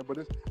into that, man.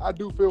 But I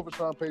do feel for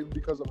Sean Payton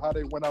because of how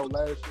they went out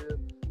last year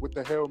with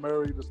the Hail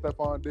Mary to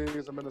Stephon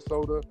Diggs in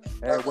Minnesota,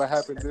 and what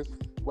happened this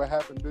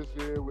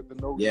year with the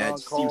no yeah,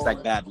 non-call. it seems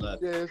like bad luck.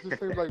 Yeah, it just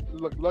seems like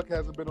luck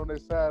hasn't been on their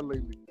side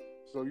lately.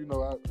 So you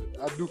know,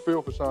 I do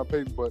feel for Sean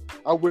Payton, but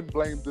I wouldn't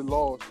blame the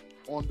loss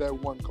on that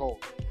one call.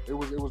 It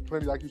was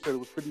plenty, like you said, it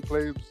was 50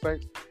 plays the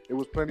Saints. It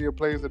was plenty of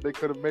plays that they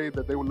could have made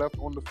that they were left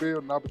on the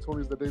field and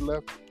opportunities that they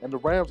left. And the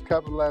Rams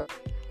capitalized.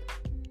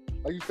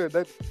 Like you said,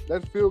 that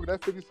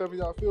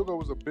 57-yard field goal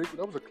was a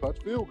clutch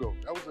field goal.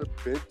 That was a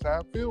big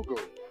time field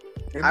goal.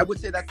 And I would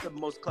say that's the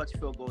most clutch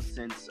field goal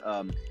since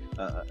Adam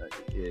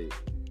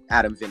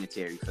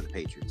Vinatieri for the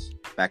Patriots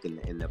back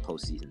in the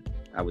postseason.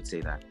 I would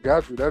say that.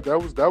 Got you.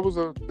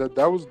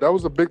 That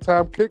was a big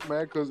time kick,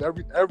 man. Because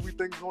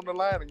everything's on the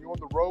line, and you're on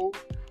the road.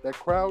 That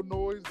crowd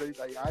noise, they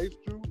iced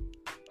you.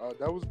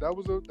 That was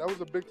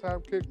a big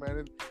time kick,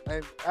 man.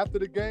 And after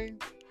the game,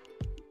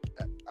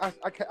 I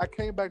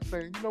came back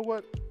saying, you know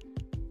what?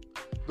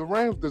 The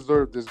Rams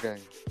deserved this game.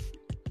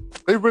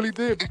 They really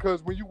did,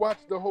 because when you watch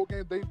the whole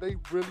game, they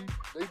did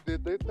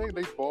their thing.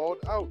 They balled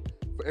out.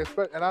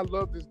 And I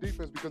love this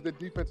defense because their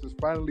defense is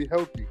finally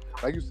healthy.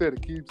 Like you said,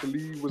 Aqib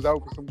Talib was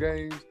out for some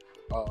games.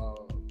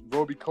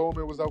 Roby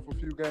Coleman was out for a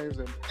few games,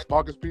 and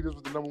Marcus Peters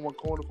was the number 1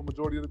 corner for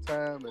majority of the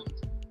time. And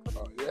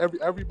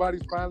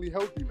everybody's finally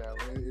healthy now.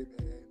 And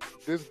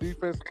this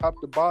defense, top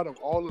to bottom,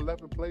 all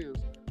 11 players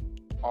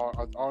are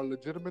a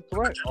legitimate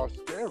threat. Are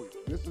scary.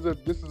 This is the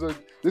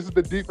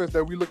defense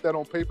that we looked at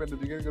on paper in the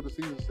beginning of the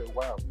season and said,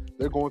 "Wow,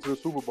 they're going to the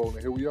Super Bowl," and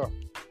here we are.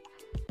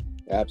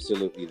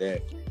 Absolutely,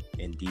 there.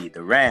 Indeed,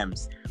 the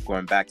Rams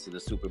going back to the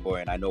Super Bowl,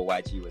 and I know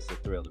YG was so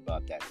thrilled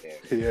about that there.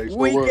 Yeah,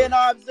 Weekend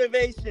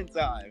observation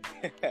time.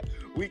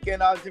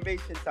 Weekend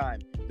observation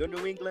time. The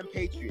New England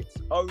Patriots,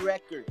 a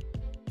record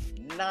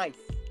 9th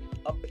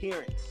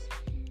appearance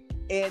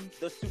in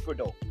the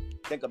Superdome.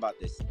 Think about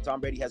this. Tom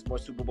Brady has more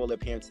Super Bowl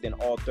appearances than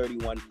all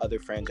 31 other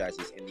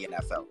franchises in the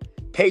NFL.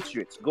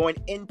 Patriots going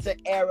into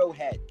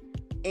Arrowhead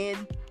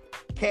in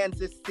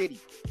Kansas City,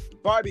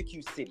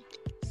 Barbecue City,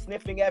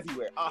 sniffing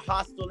everywhere, a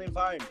hostile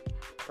environment.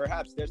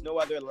 Perhaps there's no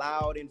other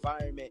loud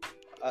environment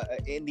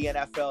in the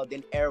NFL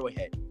than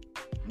Arrowhead.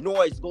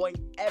 Noise going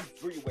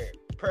everywhere.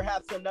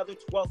 Perhaps another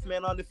 12th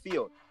man on the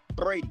field.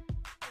 Brady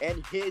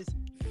and his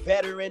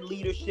veteran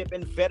leadership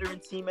and veteran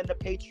team and the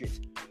Patriots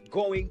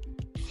going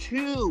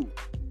to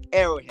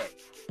Arrowhead,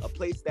 a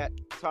place that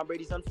Tom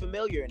Brady's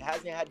unfamiliar and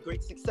hasn't had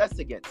great success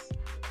against.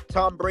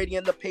 Tom Brady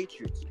and the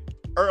Patriots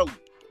early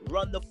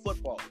run the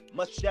football.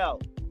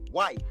 Michelle,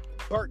 White,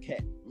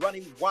 Burkhead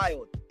running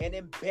wild and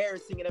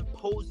embarrassing and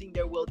imposing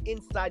their will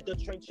inside the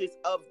trenches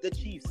of the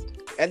Chiefs.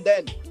 And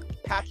then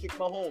Patrick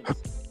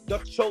Mahomes, the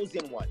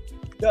chosen one,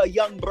 the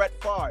young Brett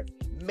Favre,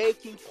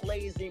 making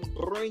plays and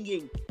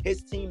bringing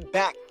his team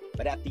back.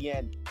 But at the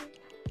end,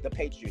 the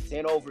Patriots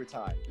in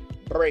overtime,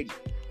 Brady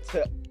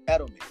to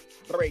Edelman,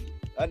 Brady,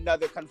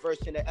 another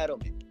conversion to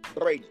Edelman,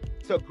 Brady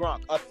to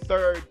Gronk, a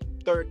third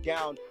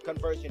down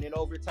conversion in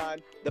overtime.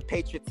 The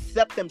Patriots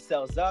set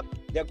themselves up.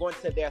 They're going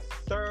to their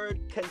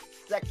third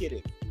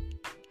consecutive,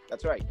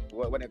 that's right,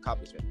 what an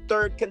accomplishment,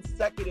 third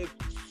consecutive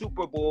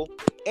Super Bowl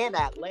in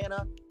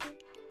Atlanta.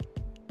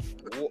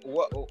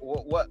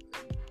 What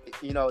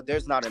you know,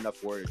 there's not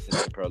enough words in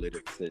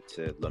superlative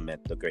to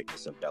lament the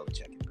greatness of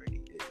Belichick and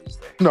Brady. Is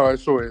there? No, it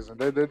sure isn't.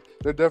 They're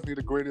definitely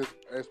the greatest,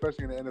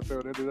 especially in the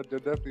NFL. They're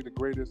definitely the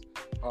greatest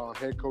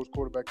head coach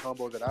quarterback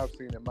combo that I've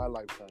seen in my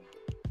lifetime.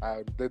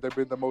 They've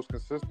been the most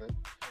consistent,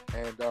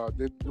 and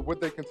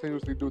what they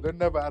continuously do, they're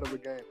never out of the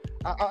game.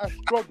 I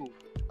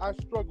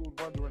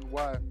struggled wondering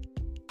why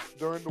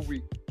during the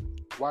week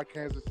why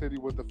Kansas City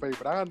was the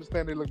favorite. I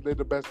understand they're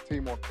the best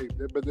team on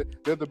paper,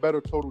 they're the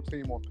better total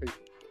team on paper,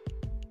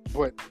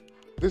 but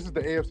this is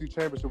the AFC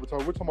Championship. We're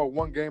talking about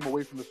one game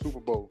away from the Super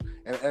Bowl,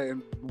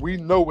 and we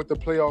know what the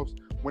playoffs.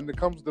 When it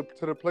comes to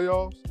the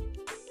playoffs,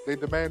 they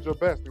demand your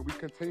best, and we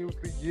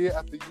continuously, year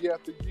after year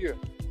after year,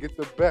 get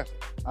the best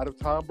out of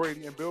Tom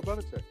Brady and Bill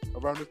Belichick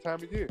around this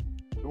time of year.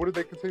 What do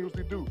they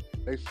continuously do?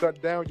 They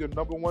shut down your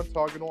number one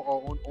target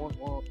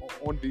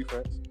on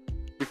defense,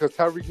 because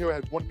Tyreek Hill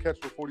had one catch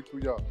for 42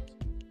 yards.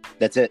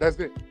 That's it.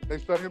 They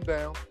shut him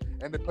down,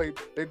 and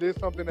they did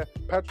something that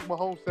Patrick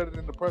Mahomes said it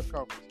in the press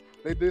conference.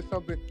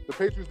 The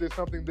Patriots did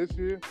something this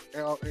year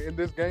in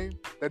this game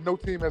that no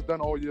team has done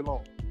all year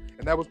long,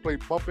 and that was play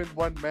bump and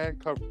run man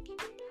coverage.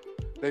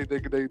 They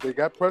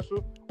got pressure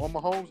on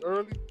Mahomes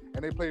early,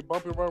 and they played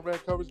bump and run man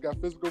coverage,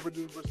 got physical with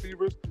the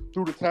receivers,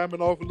 threw the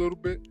timing off a little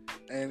bit,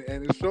 and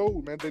it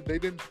showed, man. They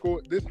didn't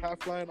score. This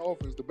high-flying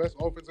offense, the best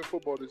offense in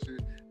football this year,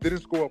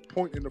 didn't score a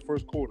point in the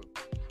first quarter.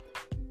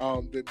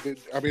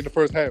 The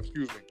first half,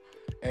 excuse me.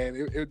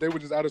 And they were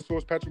just out of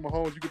sorts. Patrick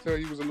Mahomes, you could tell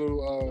he was a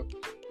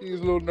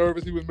little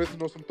nervous. He was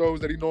missing on some throws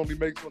that he normally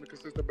makes on a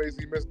consistent basis.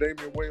 He missed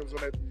Damian Williams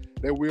on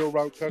that wheel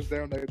route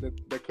touchdown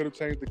that could have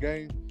changed the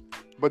game.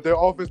 But their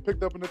offense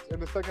picked up in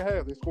the second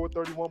half. They scored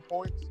 31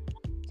 points.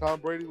 Tom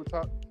Brady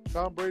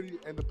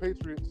and the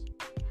Patriots,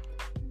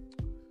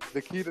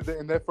 the key to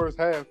in that first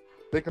half,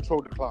 they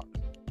controlled the clock.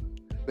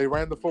 They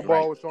ran the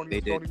football with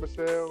Sony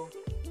Michel,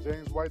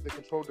 James White. They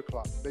controlled the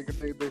clock.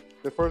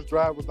 Their first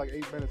drive was like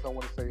 8 minutes, I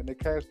want to say, and they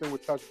cashed in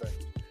with touchdowns.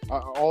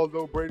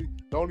 Although Brady,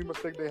 the only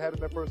mistake they had in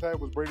that first half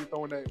was Brady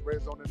throwing that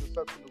red zone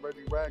interception to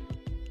Reggie Wagner.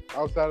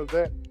 Outside of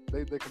that,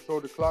 they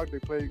controlled the clock. They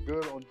played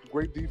good on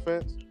great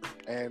defense,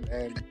 and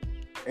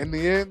in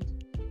the end,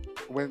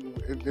 when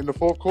in the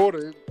fourth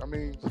quarter,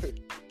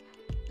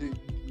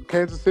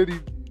 Kansas City,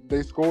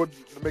 they scored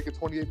to make it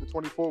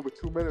 28-24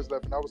 with 2 minutes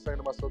left, and I was saying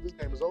to myself, this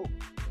game is over,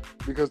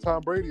 because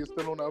Tom Brady is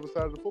still on the other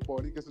side of the football,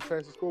 and he gets a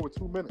chance to score with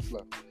 2 minutes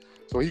left.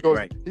 So he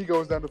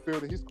goes down the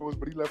field and he scores,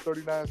 but he left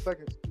 39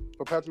 seconds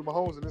for Patrick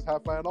Mahomes in this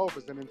high-flying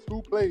offense, and in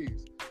 2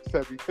 plays,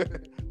 Sevi,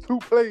 2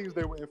 plays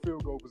they were in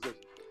field goal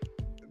position,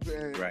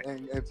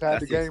 and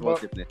tied the game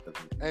up.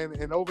 And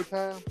in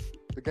overtime,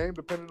 the game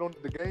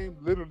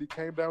literally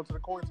came down to the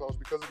coin toss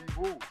because of these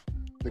rules.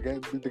 The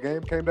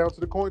game came down to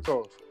the coin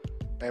toss.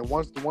 And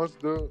once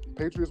the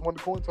Patriots won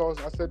the coin toss,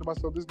 I said to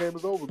myself, this game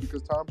is over,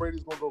 because Tom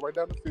Brady's going to go right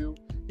down the field.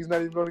 He's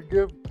not even going to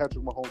give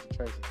Patrick Mahomes a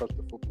chance to touch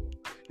the football.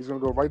 He's going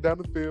to go right down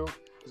the field.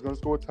 He's going to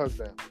score a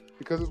touchdown,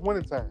 because it's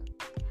winning time.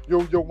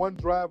 You're one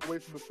drive away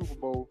from the Super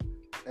Bowl,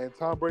 and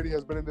Tom Brady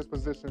has been in this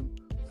position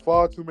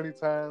far too many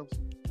times.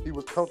 He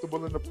was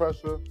comfortable in the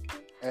pressure,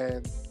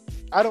 and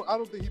I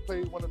don't think he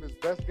played one of his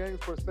best games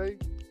per se,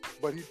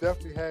 but he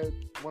definitely had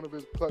one of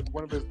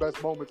his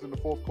best moments in the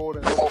fourth quarter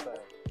and overtime.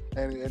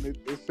 And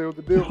it sealed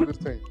the deal for this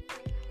team.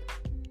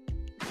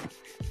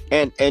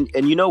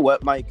 And you know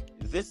what, Mike?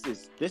 This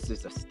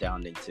is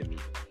astounding to me,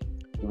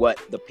 what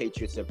the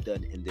Patriots have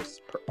done in this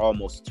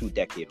almost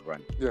 2-decade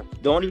run. Yeah.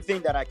 The only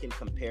thing that I can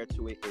compare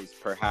to it is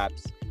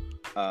perhaps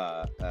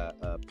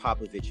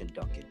Popovich and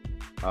Duncan.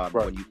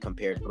 When you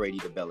compare Brady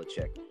to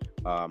Belichick.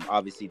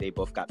 Obviously, they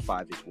both got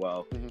 5 as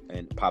well,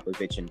 and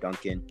Popovich and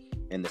Duncan,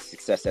 and the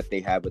success that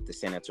they had with the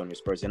San Antonio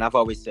Spurs. And I've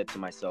always said to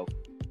myself,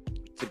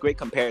 it's a great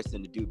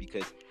comparison to do,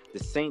 because the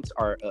Saints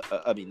are,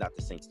 not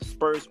the Saints, the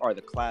Spurs are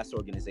the class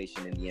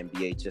organization in the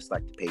NBA, just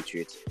like the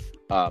Patriots.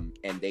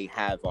 And they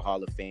have a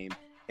Hall of Fame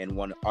and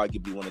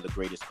arguably one of the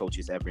greatest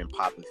coaches ever in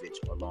Popovich,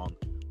 along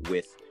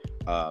with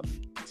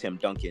Tim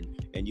Duncan.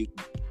 And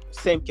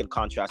same can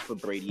contrast for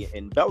Brady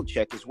and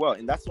Belichick as well.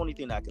 And that's the only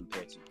thing I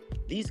compare to.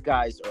 These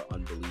guys are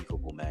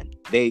unbelievable, man.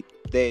 They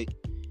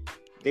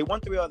won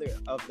 3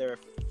 of their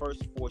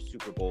first 4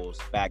 Super Bowls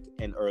back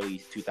in early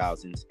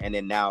 2000s, and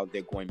then now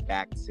they're going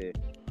back to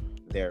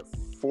their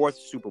 4th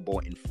Super Bowl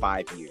in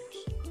 5 years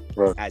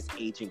as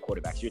aging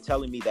quarterbacks. You're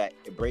telling me that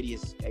Brady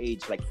is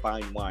aged like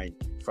fine wine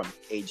from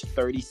age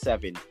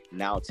 37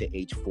 now to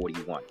age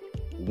 41,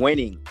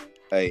 winning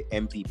a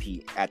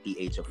MVP at the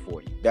age of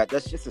 40.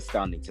 That's just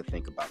astounding to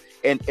think about.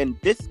 And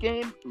this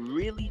game,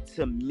 really,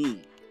 to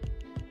me,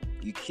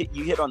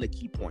 you hit on the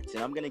key points,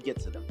 and I'm going to get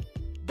to them.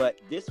 But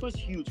this was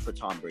huge for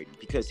Tom Brady,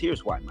 because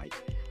here's why, Mike.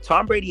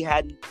 Tom Brady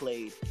hadn't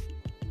played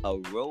a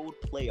road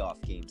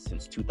playoff game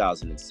since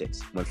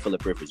 2006 when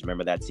Phillip Rivers,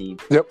 remember that team?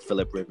 Yep.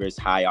 Phillip Rivers,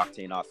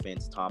 high-octane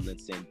offense,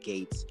 Tomlinson,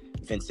 Gates,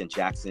 Vincent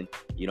Jackson.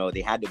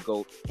 They had to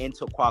go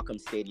into Qualcomm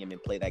Stadium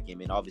and play that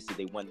game, and obviously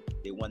they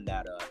won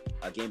that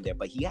game there.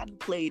 But he hadn't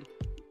played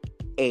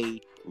a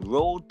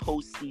road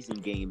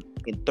postseason game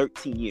in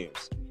 13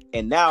 years.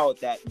 And now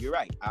that, you're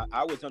right,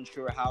 I was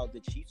unsure how the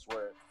Chiefs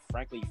were,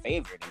 frankly,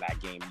 favored in that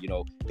game.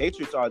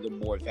 Patriots are the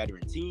more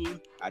veteran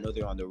team. I know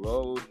they're on the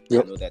road.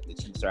 Yep. I know that the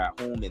Chiefs are at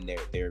home, and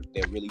they're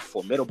really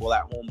formidable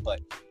at home. But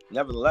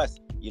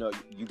nevertheless, You know,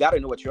 you got to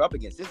know what you're up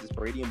against. This is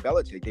Brady and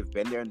Belichick. They've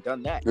been there and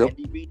done that. Yep.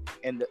 Andy Reid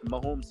and the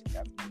Mahomes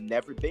have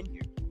never been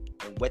here.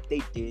 And what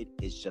they did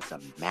is just a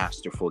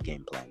masterful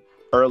game plan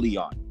early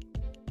on.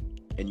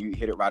 And you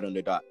hit it right on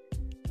the dot.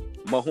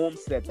 Mahomes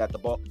said that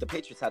the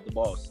Patriots had the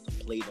balls to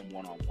play them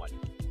one-on-one.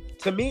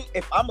 To me,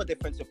 if I'm a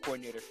defensive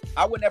coordinator,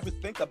 I would never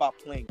think about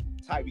playing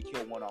Tyreek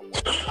Hill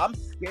one-on-one. I'm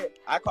scared.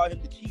 I call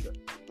him the cheater.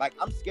 Like,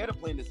 I'm scared of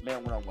playing this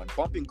man one-on-one.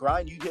 Bump and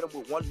grind, you hit him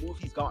with one move,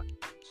 he's gone.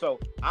 So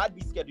I'd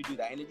be scared to do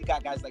that. And then you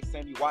got guys like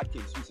Sammy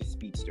Watkins, who's a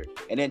speedster.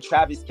 And then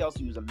Travis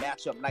Kelce, who's a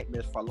matchup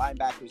nightmare for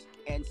linebackers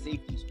and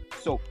safeties.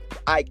 So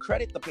I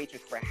credit the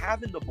Patriots for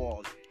having the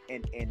balls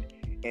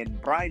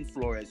and Brian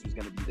Flores, who's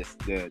going to be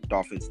the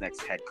Dolphins'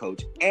 next head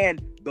coach,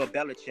 and Bill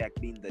Belichick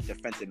being the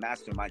defensive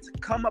mastermind, to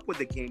come up with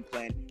a game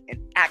plan and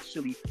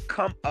actually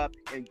come up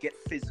and get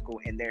physical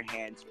in their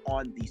hands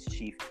on these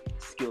chief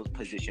skilled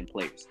position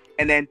players.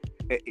 And then,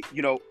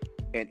 you know,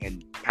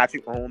 and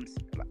Patrick Mahomes,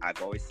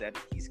 I've always said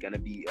he's going to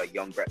be a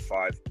young Brett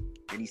Favre,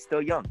 and he's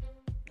still young.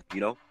 You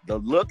know, the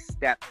looks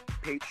that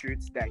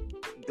Patriots, that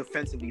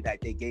defensively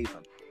that they gave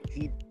him,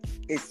 he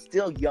is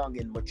still young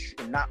and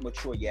not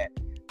mature yet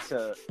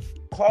to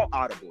call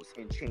audibles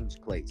and change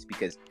plays,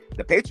 because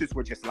the Patriots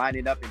were just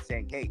lining up and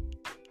saying, hey,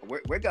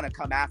 we're going to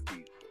come after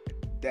you.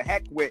 The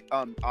heck with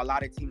a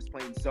lot of teams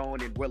playing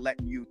zone and we're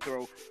letting you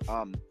throw,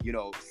 you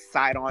know,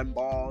 sidearm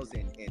balls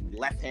and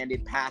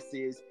left-handed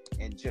passes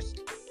and just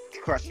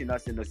crushing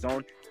us in the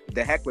zone.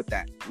 The heck with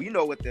that. We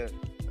know what the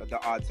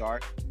odds are.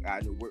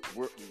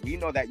 We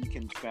know that you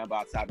can scramble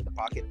outside of the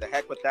pocket. The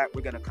heck with that.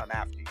 We're going to come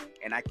after you.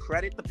 And I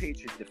credit the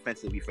Patriots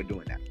defensively for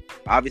doing that.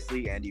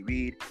 Obviously, Andy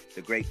Reid,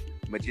 the great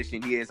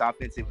magician he is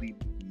offensively,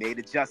 made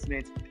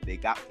adjustments. They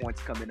got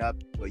points coming up,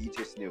 but you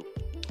just knew.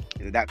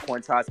 That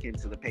coin toss came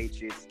to the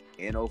Patriots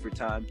in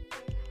overtime.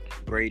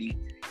 Brady,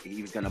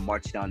 he was going to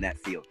march down that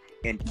field.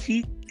 And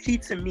key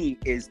to me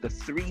is the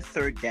 3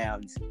 third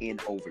downs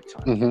in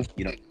overtime. Mm-hmm.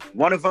 You know,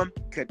 one of them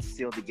could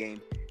seal the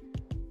game.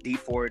 Dee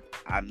Ford,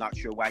 I'm not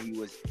sure why he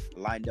was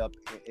lined up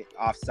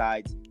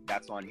offsides.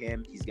 That's on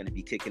him. He's going to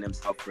be kicking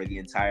himself for the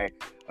entire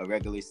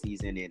regular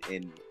season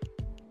and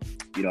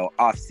you know,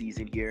 off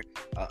season here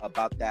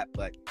about that.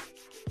 But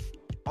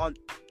on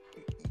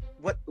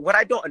what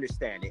I don't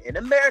understand, and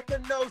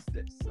America knows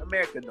this.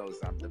 America knows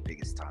I'm the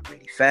biggest Tom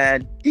Brady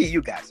fan.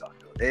 You guys all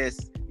know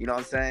this. You know what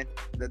I'm saying?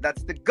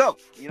 That's the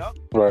GOAT, you know?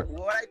 Right.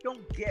 What I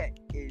don't get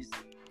is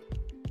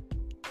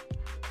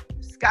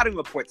scouting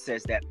report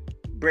says that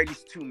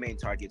Brady's two main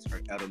targets are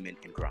Edelman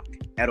and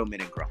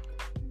Gronk.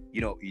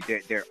 You know,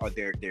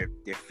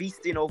 they're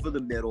feasting over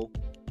the middle.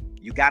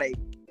 You gotta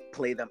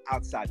play them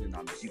outside the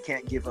numbers. You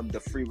can't give them the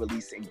free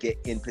release and get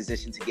in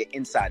position to get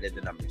inside of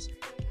the numbers.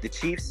 The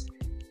Chiefs,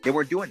 they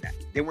weren't doing that.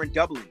 They weren't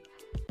doubling them.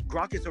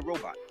 Gronk is a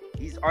robot.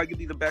 He's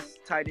arguably the best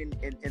tight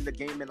end in the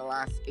game in the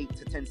last 8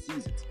 to 10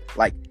 seasons.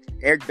 Like,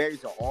 Eric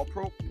Berry's an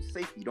all-pro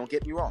safety, don't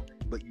get me wrong.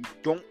 But you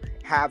don't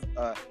have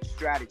a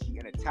strategy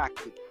and a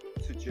tactic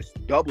to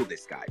just double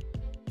this guy.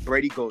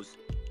 Brady goes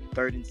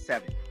 3rd and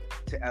 7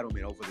 to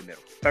Edelman over the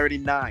middle. 3rd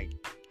and 9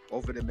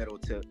 over the middle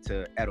to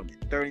Edelman.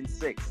 3rd and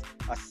 6,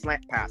 a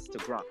slant pass to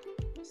Gronk,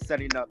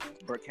 setting up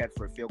Burkhead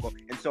for a field goal.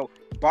 And so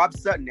Bob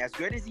Sutton, as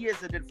good as he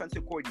is a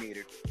defensive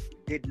coordinator,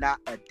 did not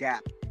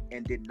adapt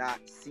and did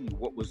not see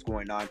what was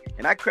going on.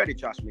 And I credit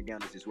Josh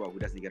McDaniels as well, who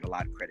doesn't get a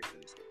lot of credit for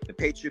this. The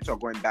Patriots are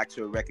going back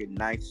to a record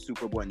 9th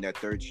Super Bowl in their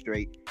 3rd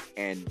straight.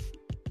 And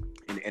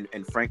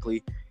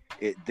frankly,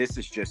 this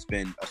has just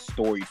been a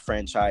storied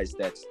franchise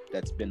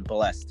that's been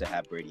blessed to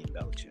have Brady and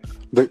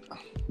Belichick.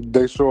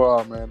 They sure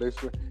are, man. They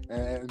sure,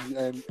 and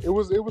it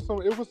was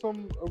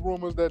some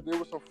rumors that there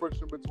was some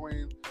friction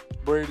between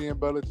Brady and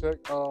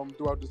Belichick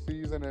throughout the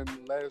season and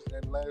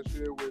last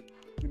year with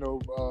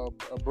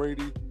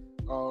Brady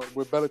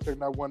with Belichick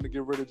not wanting to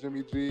get rid of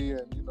Jimmy G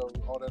and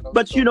all that.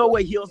 But stuff. you know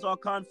what heals all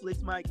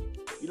conflicts, Mike?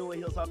 You know what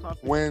heals all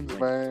conflicts? Wins,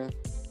 man.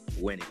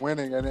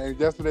 Winning. And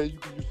yesterday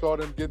you saw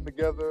them getting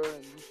together,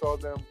 and you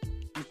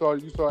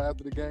saw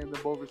after the game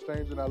them both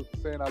exchanging,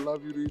 saying "I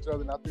love you" to each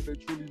other, and I think they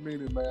truly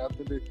mean it, man.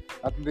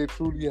 I think they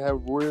truly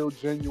have real,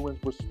 genuine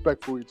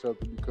respect for each other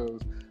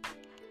because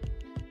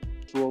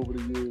over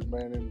the years,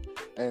 man,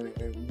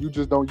 and you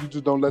just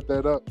don't let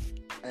that up.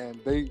 And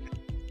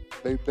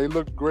they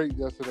looked great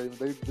yesterday.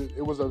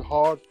 It was a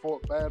hard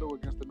fought battle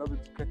against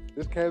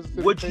this Kansas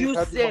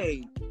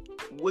City.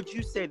 Would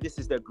you say this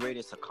is their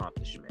greatest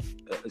accomplishment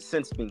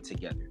since being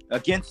together?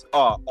 Against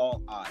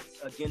all odds,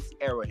 against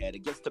Arrowhead,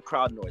 against the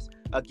crowd noise,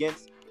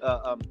 against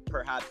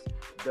perhaps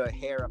the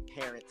heir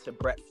apparent to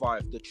Brett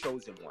Favre, the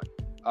chosen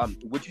one.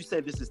 Would you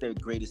say this is their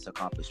greatest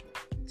accomplishment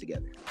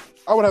together?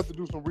 I would have to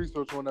do some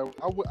research on that.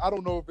 I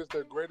don't know if it's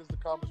their greatest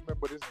accomplishment,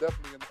 but it's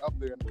definitely up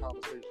there in the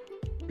conversation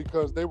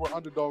because they were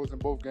underdogs in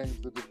both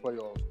games of this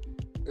playoffs.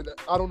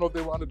 I don't know if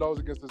they were underdogs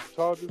against the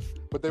Chargers,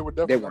 but they were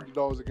definitely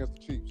underdogs against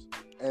the Chiefs.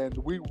 And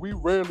we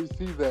rarely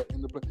see that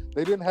in the play.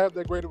 They didn't have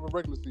that great of a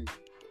regular season.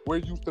 We're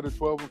used to the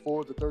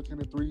 12-4s, the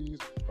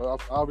 13-3s.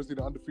 Obviously,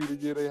 the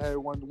undefeated year they had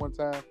one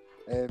time,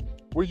 and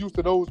we're used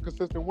to those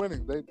consistent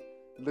winning.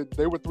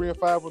 they were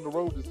 3-5 on the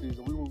road this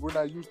season. We're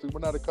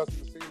not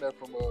accustomed to seeing that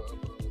from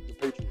the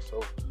Patriots.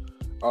 So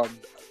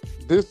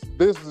this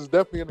is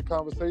definitely in the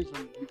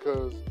conversation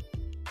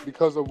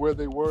because of where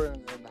they were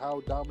and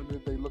how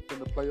dominant they looked in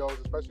the playoffs,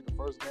 especially the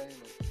first game,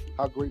 and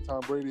how great Tom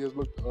Brady has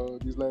looked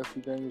these last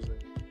 2 games.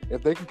 And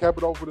if they can cap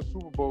it off with a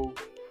Super Bowl,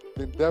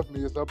 then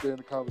definitely it's up there in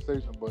the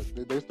conversation. But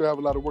they still have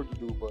a lot of work to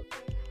do. But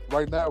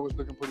right now, it's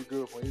looking pretty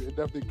good for them. It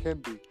definitely can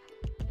be.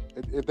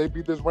 If they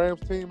beat this Rams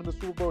team in the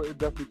Super Bowl, it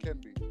definitely can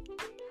be.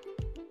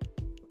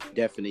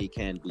 Definitely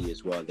can be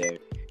as well there.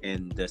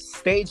 And the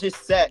stage is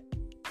set.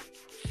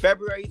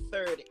 February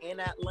 3rd in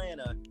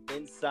Atlanta,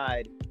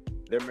 inside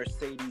the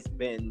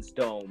Mercedes-Benz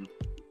Dome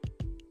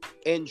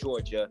in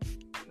Georgia.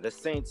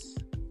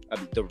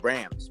 The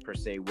Rams, per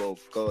se, will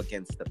go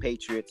against the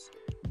Patriots.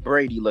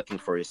 Brady looking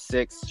for his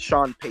 6th.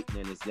 Sean Payton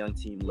and his young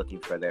team looking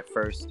for their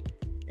 1st.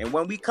 And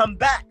when we come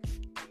back,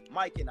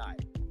 Mike and I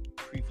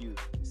preview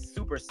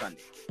Super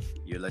Sunday.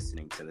 You're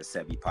listening to the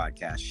Sebi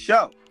Podcast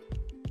Show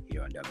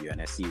here on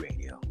WNSC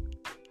Radio.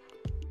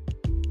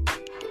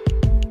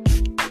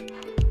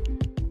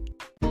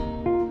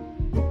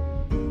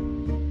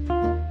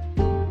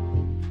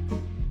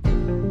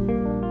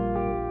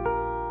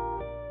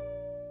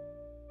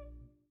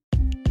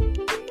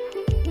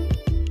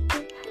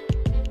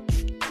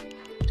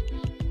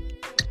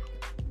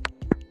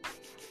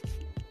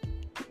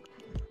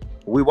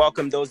 We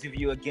welcome those of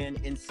you again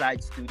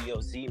inside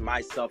Studio Z,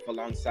 myself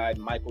alongside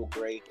Michael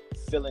Gray,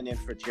 filling in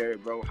for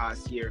Jared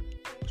Rojas here,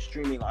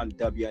 streaming on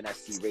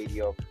WNSC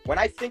Radio. When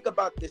I think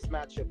about this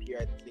matchup here,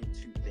 I think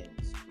 2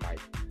 things, Mike.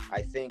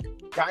 I think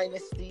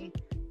dynasty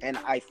and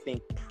I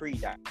think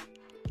pre-dynasty.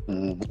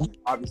 Mm-hmm.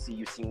 Obviously,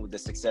 you've seen the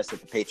success that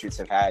the Patriots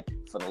have had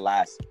for the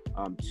last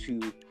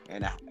 2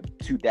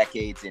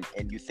 decades.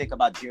 And you think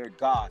about Jared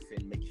Goff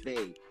and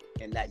McVay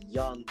and that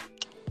young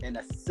and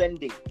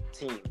ascending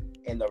team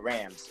in the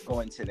Rams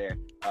going to their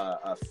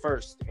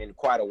 1st in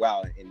quite a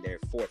while, in their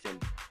 4th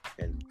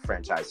in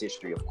franchise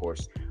history, of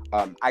course.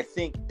 I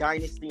think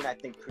dynasty and I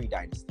think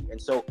pre-dynasty.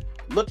 And so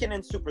looking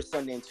in Super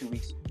Sunday in 2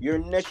 weeks, your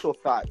initial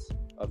thoughts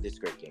of this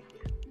great game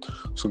here?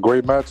 It's a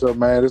great matchup,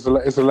 man. It's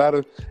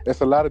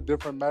a lot of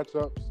different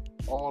matchups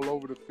all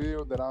over the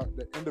field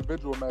the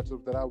individual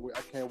matchups that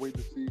I can't wait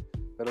to see.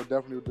 That'll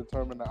definitely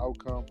determine the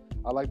outcome.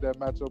 I like that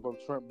matchup of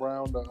Trent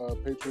Brown, the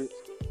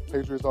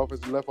Patriots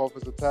left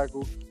offensive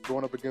tackle,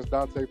 going up against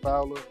Dante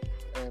Fowler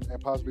and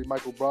possibly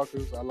Michael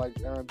Brockers. I like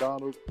Aaron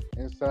Donald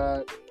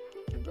inside,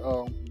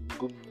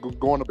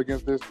 going up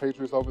against this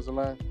Patriots offensive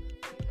line.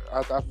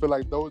 I feel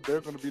like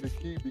they're going to be the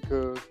key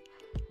because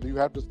you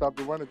have to stop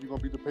the run if you're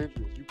going to beat the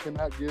Patriots. You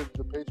cannot give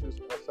the Patriots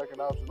a second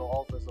option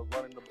on offense of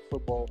running the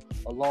football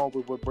along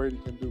with what Brady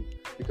can do.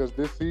 Because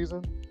this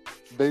season,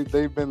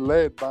 they've been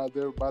led by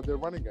their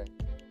running game.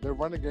 Their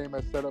running game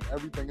has set up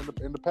everything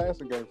in the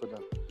passing game for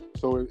them.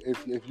 So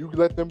if you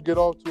let them get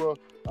off to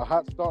a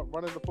hot start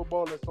running the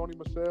football, let Sony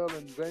Michel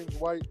and James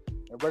White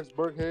and Rex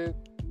Burkhead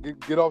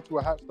get off to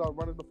a hot start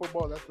running the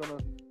football, that's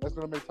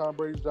gonna make Tom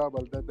Brady's job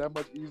that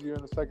much easier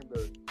in the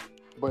secondary.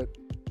 But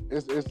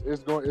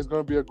it's going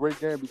to be a great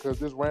game because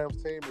this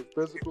Rams team is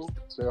physical.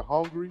 They're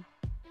hungry.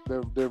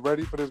 They're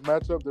ready for this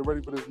matchup. They're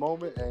ready for this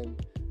moment,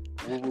 and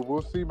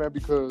we'll see, man.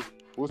 Because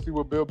we'll see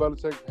what Bill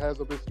Belichick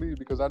has up his sleeve.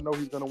 Because I know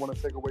he's going to want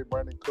to take away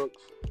Brandon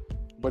Cooks.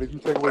 But if you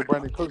take away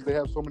Brandon Cooks, they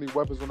have so many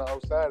weapons on the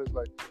outside. It's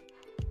like,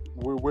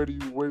 where do you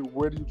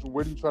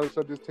try to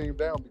shut this team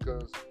down?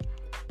 Because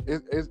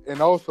and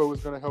also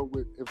it's going to help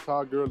with if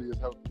Todd Gurley is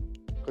healthy.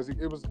 Because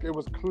it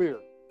was clear.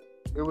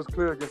 It was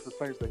clear against the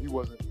Saints that he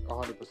wasn't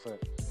 100%.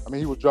 I mean,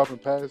 he was dropping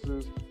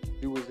passes.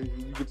 You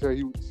could tell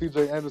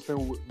C.J.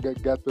 Anderson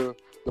got the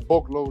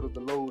bulk load of the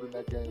load in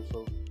that game.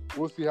 So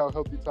we'll see how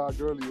healthy Todd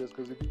Gurley is,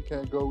 because if he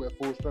can't go at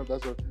full strength,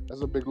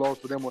 that's a big loss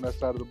for them on that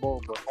side of the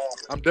ball. But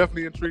I'm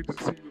definitely intrigued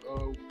to see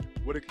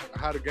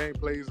how the game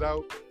plays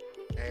out,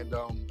 and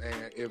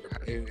if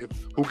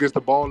who gets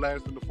the ball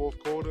last in the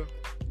fourth quarter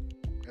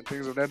and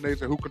things of that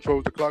nature. Who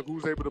controls the clock?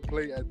 Who's able to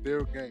play at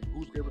their game?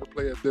 Who's able to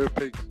play at their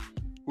pace?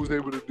 Who's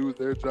able to do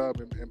their job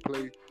and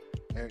play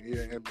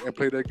and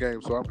play their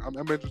game? So I'm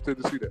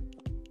interested to see that.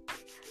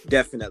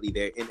 Definitely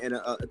there.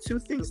 And 2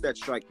 things that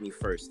strike me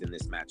first in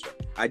this matchup.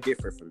 I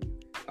differ from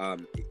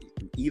you.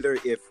 Either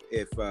if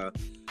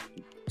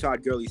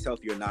Todd Gurley's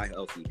healthy or not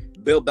healthy,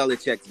 Bill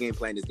Belichick's game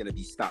plan is going to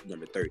be stop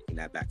number 30 in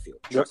that backfield.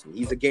 Trust me,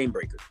 he's a game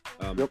breaker.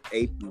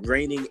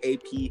 Reigning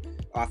AP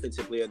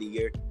Offensive Player of the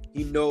Year.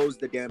 He knows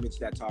the damage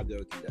that Todd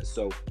Gurley does.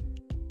 So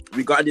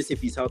regardless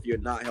if he's healthy or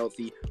not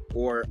healthy,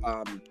 or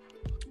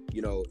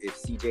if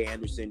C.J.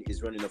 Anderson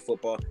is running the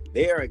football,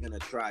 they are going to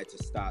try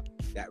to stop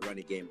that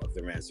running game of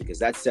the Rams, because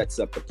that sets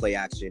up the play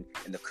action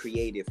and the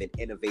creative and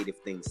innovative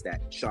things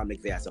that Sean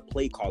McVay as a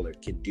play caller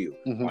can do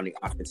on the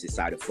offensive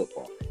side of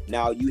football.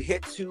 Now, you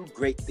hit 2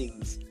 great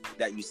things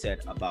that you said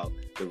about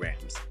the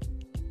Rams,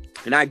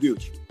 and I agree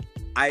with you.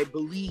 I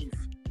believe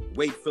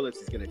Wade Phillips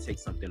is going to take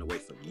something away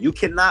from you. You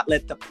cannot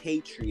let the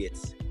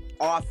Patriots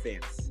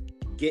offense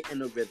get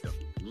in a rhythm,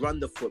 run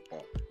the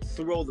football,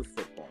 throw the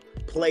football,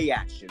 play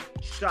action,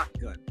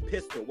 shotgun,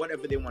 pistol,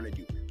 whatever they want to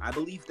do. I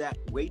believe that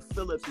Wade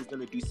Phillips is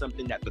going to do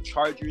something that the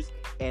Chargers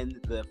and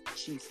the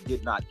Chiefs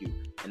did not do,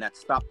 and that's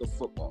stop the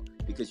football.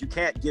 Because you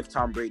can't give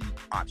Tom Brady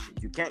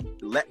options. You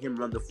can't let him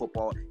run the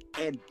football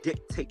and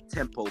dictate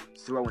tempo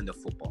throwing the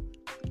football.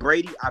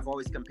 Brady, I've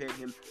always compared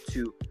him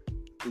to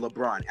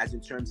LeBron as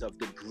in terms of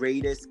the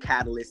greatest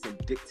catalyst in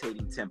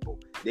dictating tempo.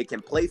 They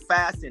can play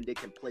fast and they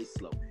can play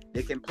slow.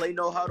 They can play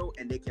no huddle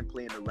and they can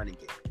play in the running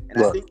game.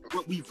 And right. I think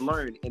what we've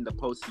learned in the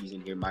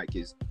postseason here, Mike,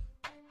 is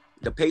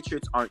the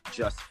Patriots aren't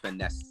just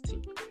finesse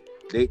team.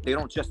 They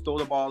don't just throw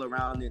the ball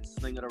around and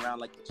sling it around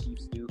like the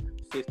Chiefs do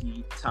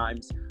 50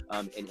 times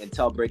and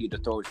tell Brady to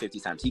throw it 50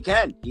 times. He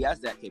can. He has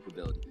that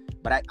capability.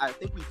 But I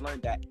think we've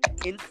learned that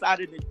inside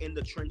of in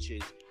the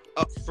trenches,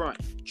 up front,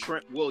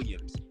 Trent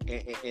Williams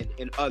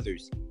and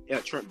others,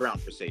 Trent Brown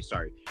per se,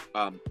 sorry.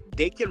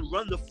 They can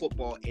run the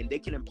football and they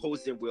can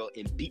impose their will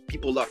and beat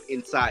people up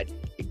inside,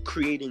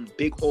 creating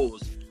big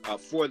holes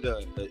for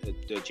the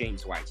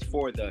James Whites,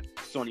 for the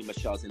Sony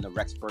Michels and the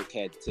Rex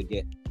Burkhead to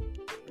get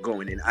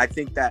going. And I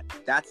think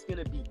that's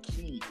going to be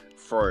key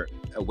for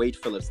Wade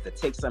Phillips to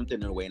take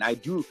something away. And I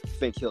do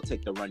think he'll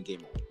take the run game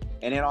away.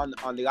 And then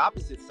on the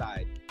opposite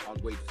side, on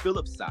Wade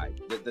Phillips'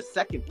 side, the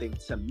second thing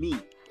to me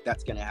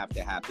that's going to have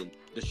to happen,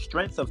 the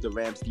strength of the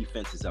Rams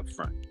defense is up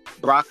front.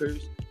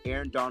 Brockers,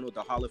 Aaron Donald,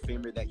 the Hall of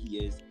Famer that he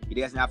is, he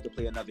doesn't have to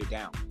play another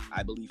down.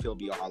 I believe he'll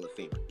be a Hall of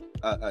Famer.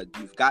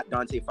 You've got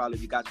Dante Fowler,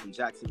 you got from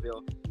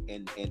Jacksonville,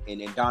 and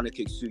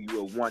Ndamukong Suh,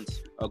 you were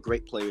once a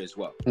great player as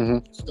well.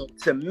 Mm-hmm. So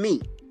to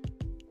me,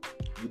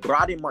 you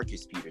brought in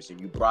Marcus Peters and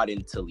you brought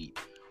in Talib.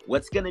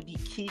 What's going to be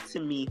key to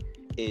me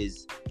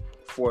is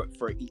for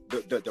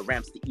the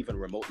Rams to even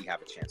remotely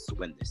have a chance to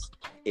win this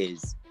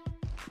is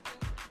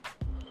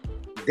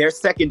their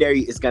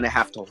secondary is going to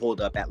have to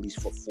hold up at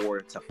least for 4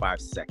 to 5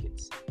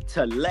 seconds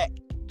to let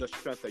the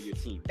strength of your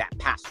team, that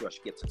pass rush,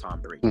 get to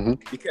Tom Brady. Mm-hmm.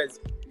 Because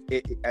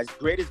as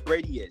great as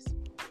Brady is,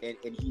 and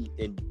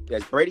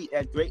as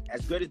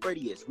good as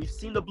Brady is, we've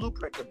seen the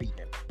blueprint to beat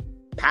him.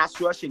 Pass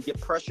rush and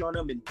get pressure on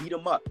him and beat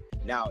him up.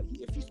 Now,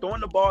 if he's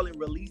throwing the ball and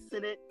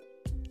releasing it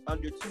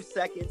under 2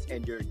 seconds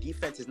and your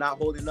defense is not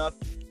holding up,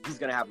 he's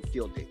going to have a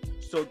field day.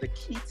 So the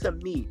key to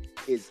me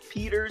is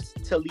Peters,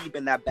 Talib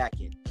in that back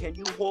end. Can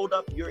you hold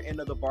up your end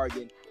of the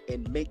bargain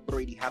and make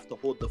Brady have to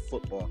hold the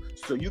football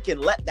so you can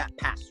let that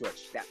pass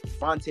rush, that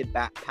vaunted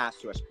back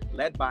pass rush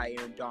led by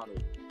Aaron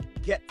Donald,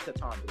 get to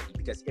Tom Brady?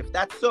 Because if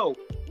that's so,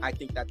 I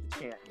think that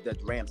the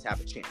Rams have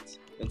a chance.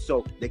 And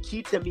so the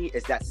key to me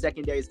is that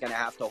secondary is going to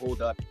have to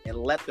hold up and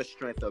let the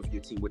strength of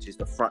your team, which is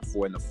the front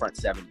 4 and the front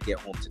 7, get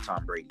home to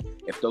Tom Brady.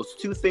 If those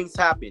two things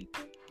happen,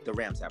 the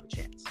Rams have a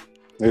chance.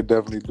 They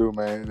definitely do,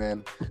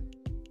 man.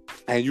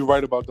 And you're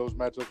right about those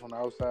matchups on the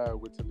outside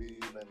with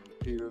Talib and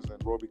Peters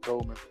and Roby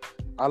Coleman.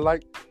 I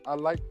like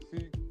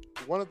see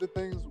one of the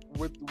things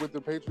with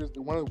the Patriots,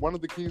 one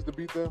of the keys to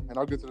beat them, and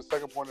I'll get to the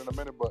second point in a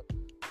minute, but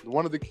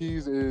one of the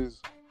keys is,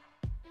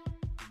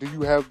 do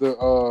you have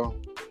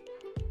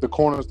the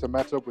corners to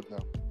match up with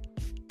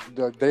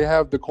them? They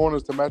have the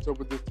corners to match up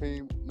with this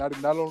team, not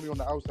only on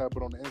the outside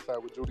but on the inside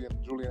with Julian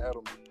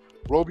Edelman.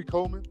 Roby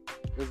Coleman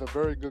is a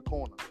very good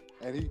corner,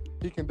 and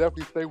he can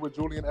definitely stay with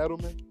Julian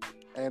Edelman,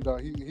 and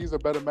he's a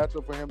better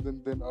matchup for him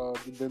than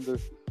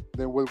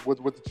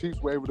what the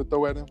Chiefs were able to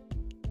throw at him.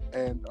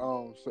 And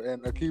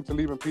Aqib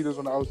Talib and Peters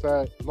on the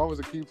outside. As long as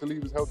Aqib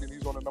Talib is healthy and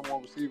he's on the number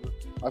 1 receiver,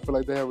 I feel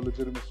like they have a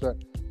legitimate shot.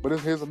 But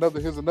here's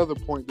another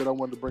point that I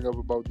wanted to bring up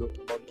about this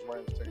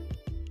Rams team.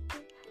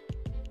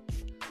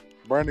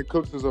 Brandon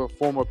Cooks is a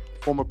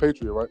former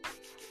Patriot, right?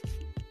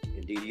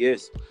 Indeed, he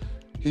is.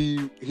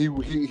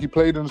 He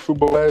played in the Super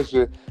Bowl last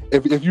year.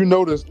 If you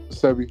notice,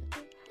 Sebi,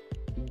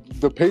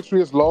 the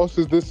Patriots'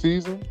 losses this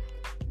season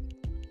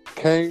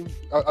came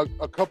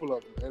a couple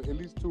of them, at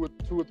least two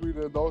or three of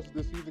the losses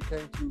this season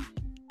came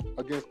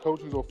against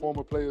coaches or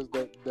former players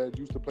that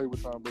used to play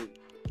with Tom Brady.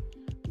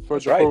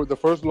 The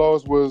first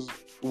loss was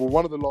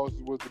one of the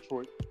losses was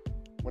Detroit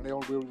when they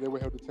were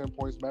held to 10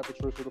 points. Matt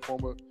Patricia, the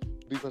former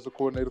defensive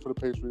coordinator for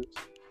the Patriots.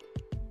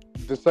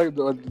 The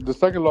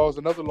second loss,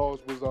 another loss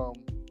was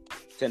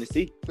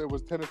Tennessee. It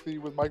was Tennessee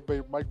with Mike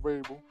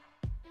Vrabel.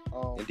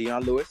 And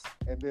Deion Lewis.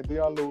 And then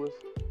Deion Lewis.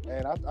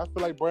 And I feel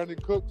like Brandon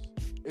Cooks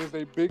is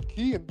a big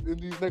key in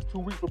these next 2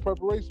 weeks for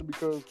preparation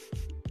because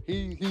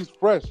he's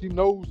fresh. He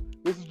knows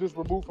this is just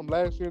removed from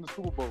last year in the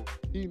Super Bowl.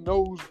 He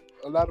knows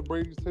a lot of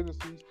Brady's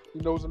tendencies. He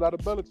knows a lot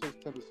of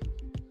Belichick's tendencies.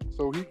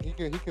 So he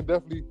can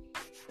definitely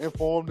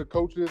inform the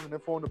coaches and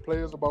inform the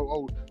players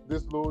about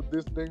these little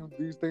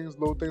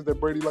things that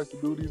Brady likes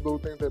to do, these little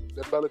things that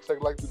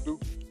Belichick likes to do.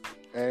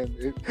 And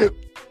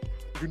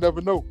you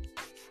never know.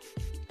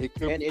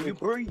 And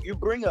you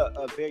bring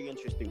a very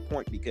interesting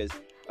point because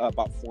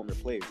about former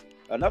players.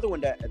 Another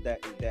one that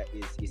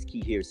is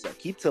key here is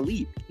Aqib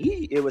Talib.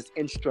 It was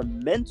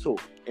instrumental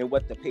in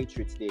what the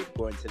Patriots did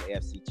going to the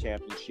AFC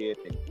Championship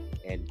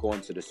and going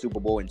to the Super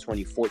Bowl in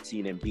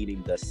 2014 and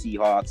beating the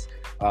Seahawks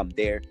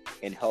there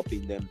and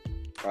helping them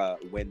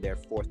win their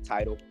 4th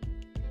title.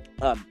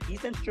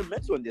 He's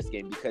instrumental in this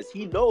game because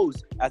he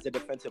knows as a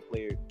defensive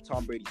player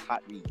Tom Brady's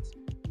hot reads.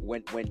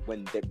 when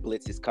the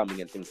blitz is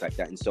coming and things like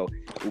that. And so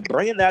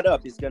bringing that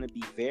up is going to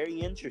be very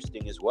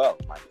interesting as well,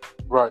 Mike.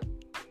 Right.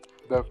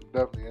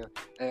 Definitely.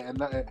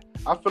 And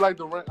I feel like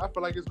it's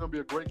going to be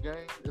a great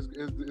game.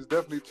 It's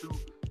definitely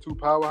two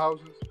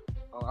powerhouses.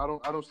 I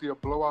don't see a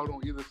blowout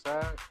on either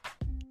side.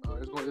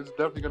 It's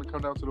definitely going to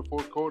come down to the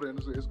fourth quarter, and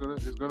it's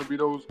going to be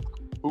those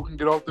who can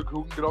get off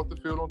the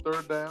field on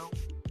third down,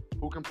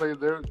 who can play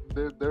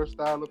their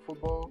style of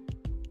football,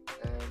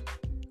 and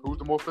who's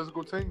the more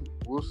physical team.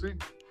 We'll see.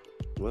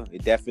 Well, you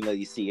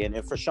definitely see. And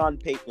for Sean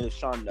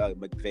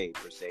McVay,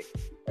 per se,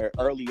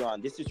 early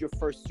on, this is your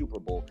first Super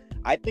Bowl.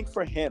 I think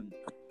for him,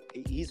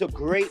 he's a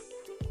great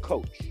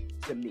coach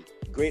to me,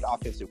 great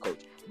offensive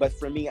coach. But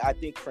for me, I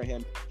think for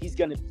him, he's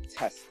going to be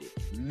tested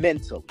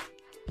mentally.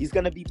 He's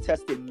going to be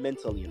tested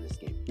mentally in this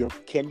game.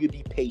 Yep. Can you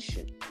be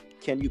patient?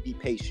 Can you be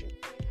patient?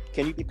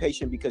 Can you be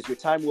patient? Because your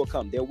time will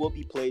come. There will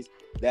be plays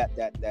that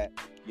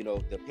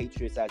the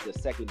Patriots as a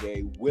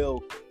secondary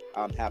will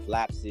have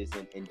lapses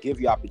and give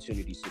you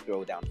opportunities to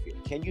throw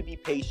downfield. Can you be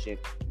patient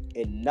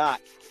and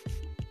not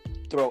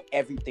throw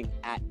everything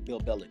at Bill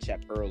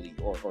Belichick early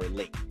or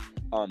late?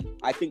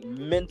 I think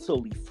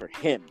mentally for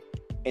him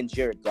and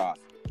Jared Goff,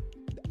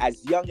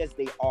 as young as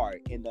they are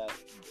in the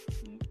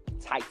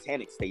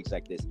Titanic stage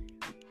like this,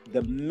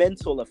 the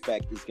mental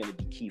effect is going to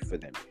be key for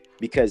them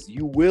because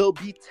you will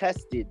be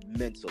tested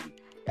mentally.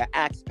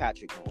 Ask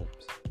Patrick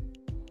Mahomes.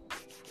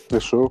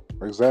 That's true.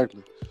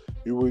 Exactly.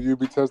 You'll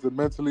be tested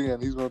mentally,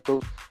 and he's gonna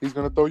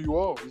throw you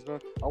off.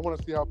 I want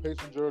to see how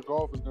patient Jared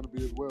Goff is gonna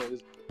be as well.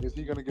 Is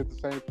he gonna get the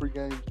same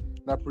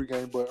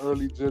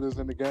early jitters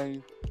in the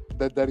game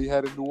that he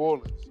had in New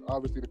Orleans?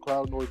 Obviously, the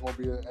crowd noise won't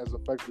be as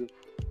effective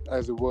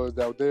as it was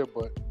out there,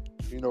 but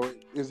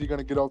is he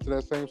gonna get off to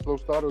that same slow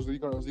start, or is he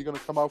gonna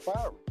come out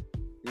firing?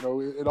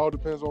 It all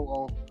depends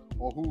on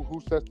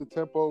who sets the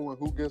tempo and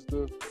who gets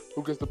to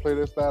play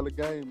their style of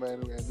game,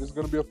 man. And this is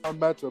gonna be a fun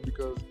matchup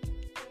because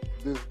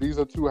these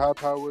are two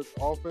high-powered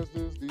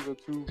offenses. These are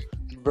two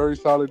very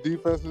solid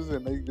defenses,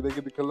 and they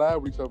get to collide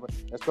with each other.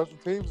 And special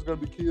teams is going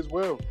to be key as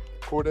well.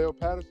 Cordell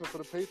Patterson for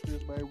the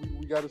Patriots, man.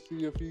 We got to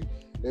see if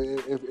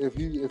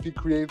he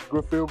creates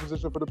good field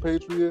position for the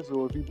Patriots,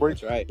 or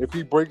if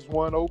he breaks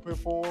one open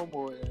for them,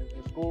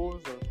 and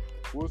scores.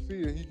 We'll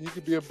see. He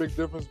could be a big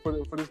difference for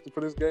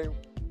this game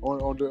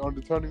on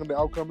determining the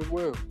outcome as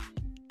well.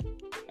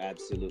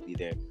 Absolutely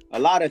there. A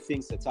lot of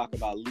things to talk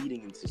about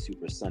leading into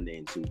Super Sunday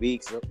in 2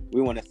 weeks. Yep.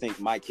 We want to thank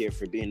Mike here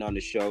for being on the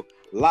show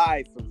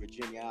live from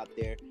Virginia out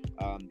there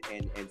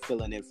and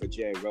filling in for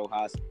Jerry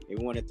Rojas. And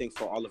we want to thank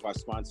for all of our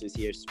sponsors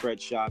here,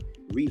 Spread Shop,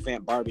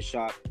 Revamp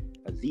Barbershop,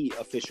 the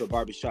official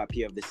barbershop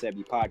here of the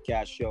Sebi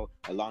Podcast Show,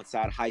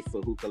 alongside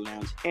Haifa Hookah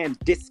Lounge and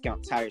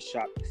Discount Tire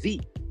Shop, the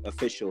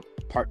official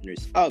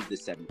partners of the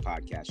Sebi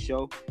Podcast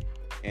Show.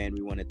 And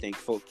we want to thank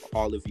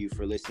all of you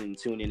for listening,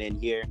 tuning in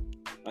here.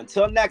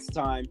 Until next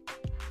time,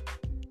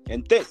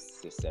 and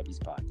this is Sebi's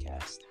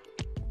Podcast.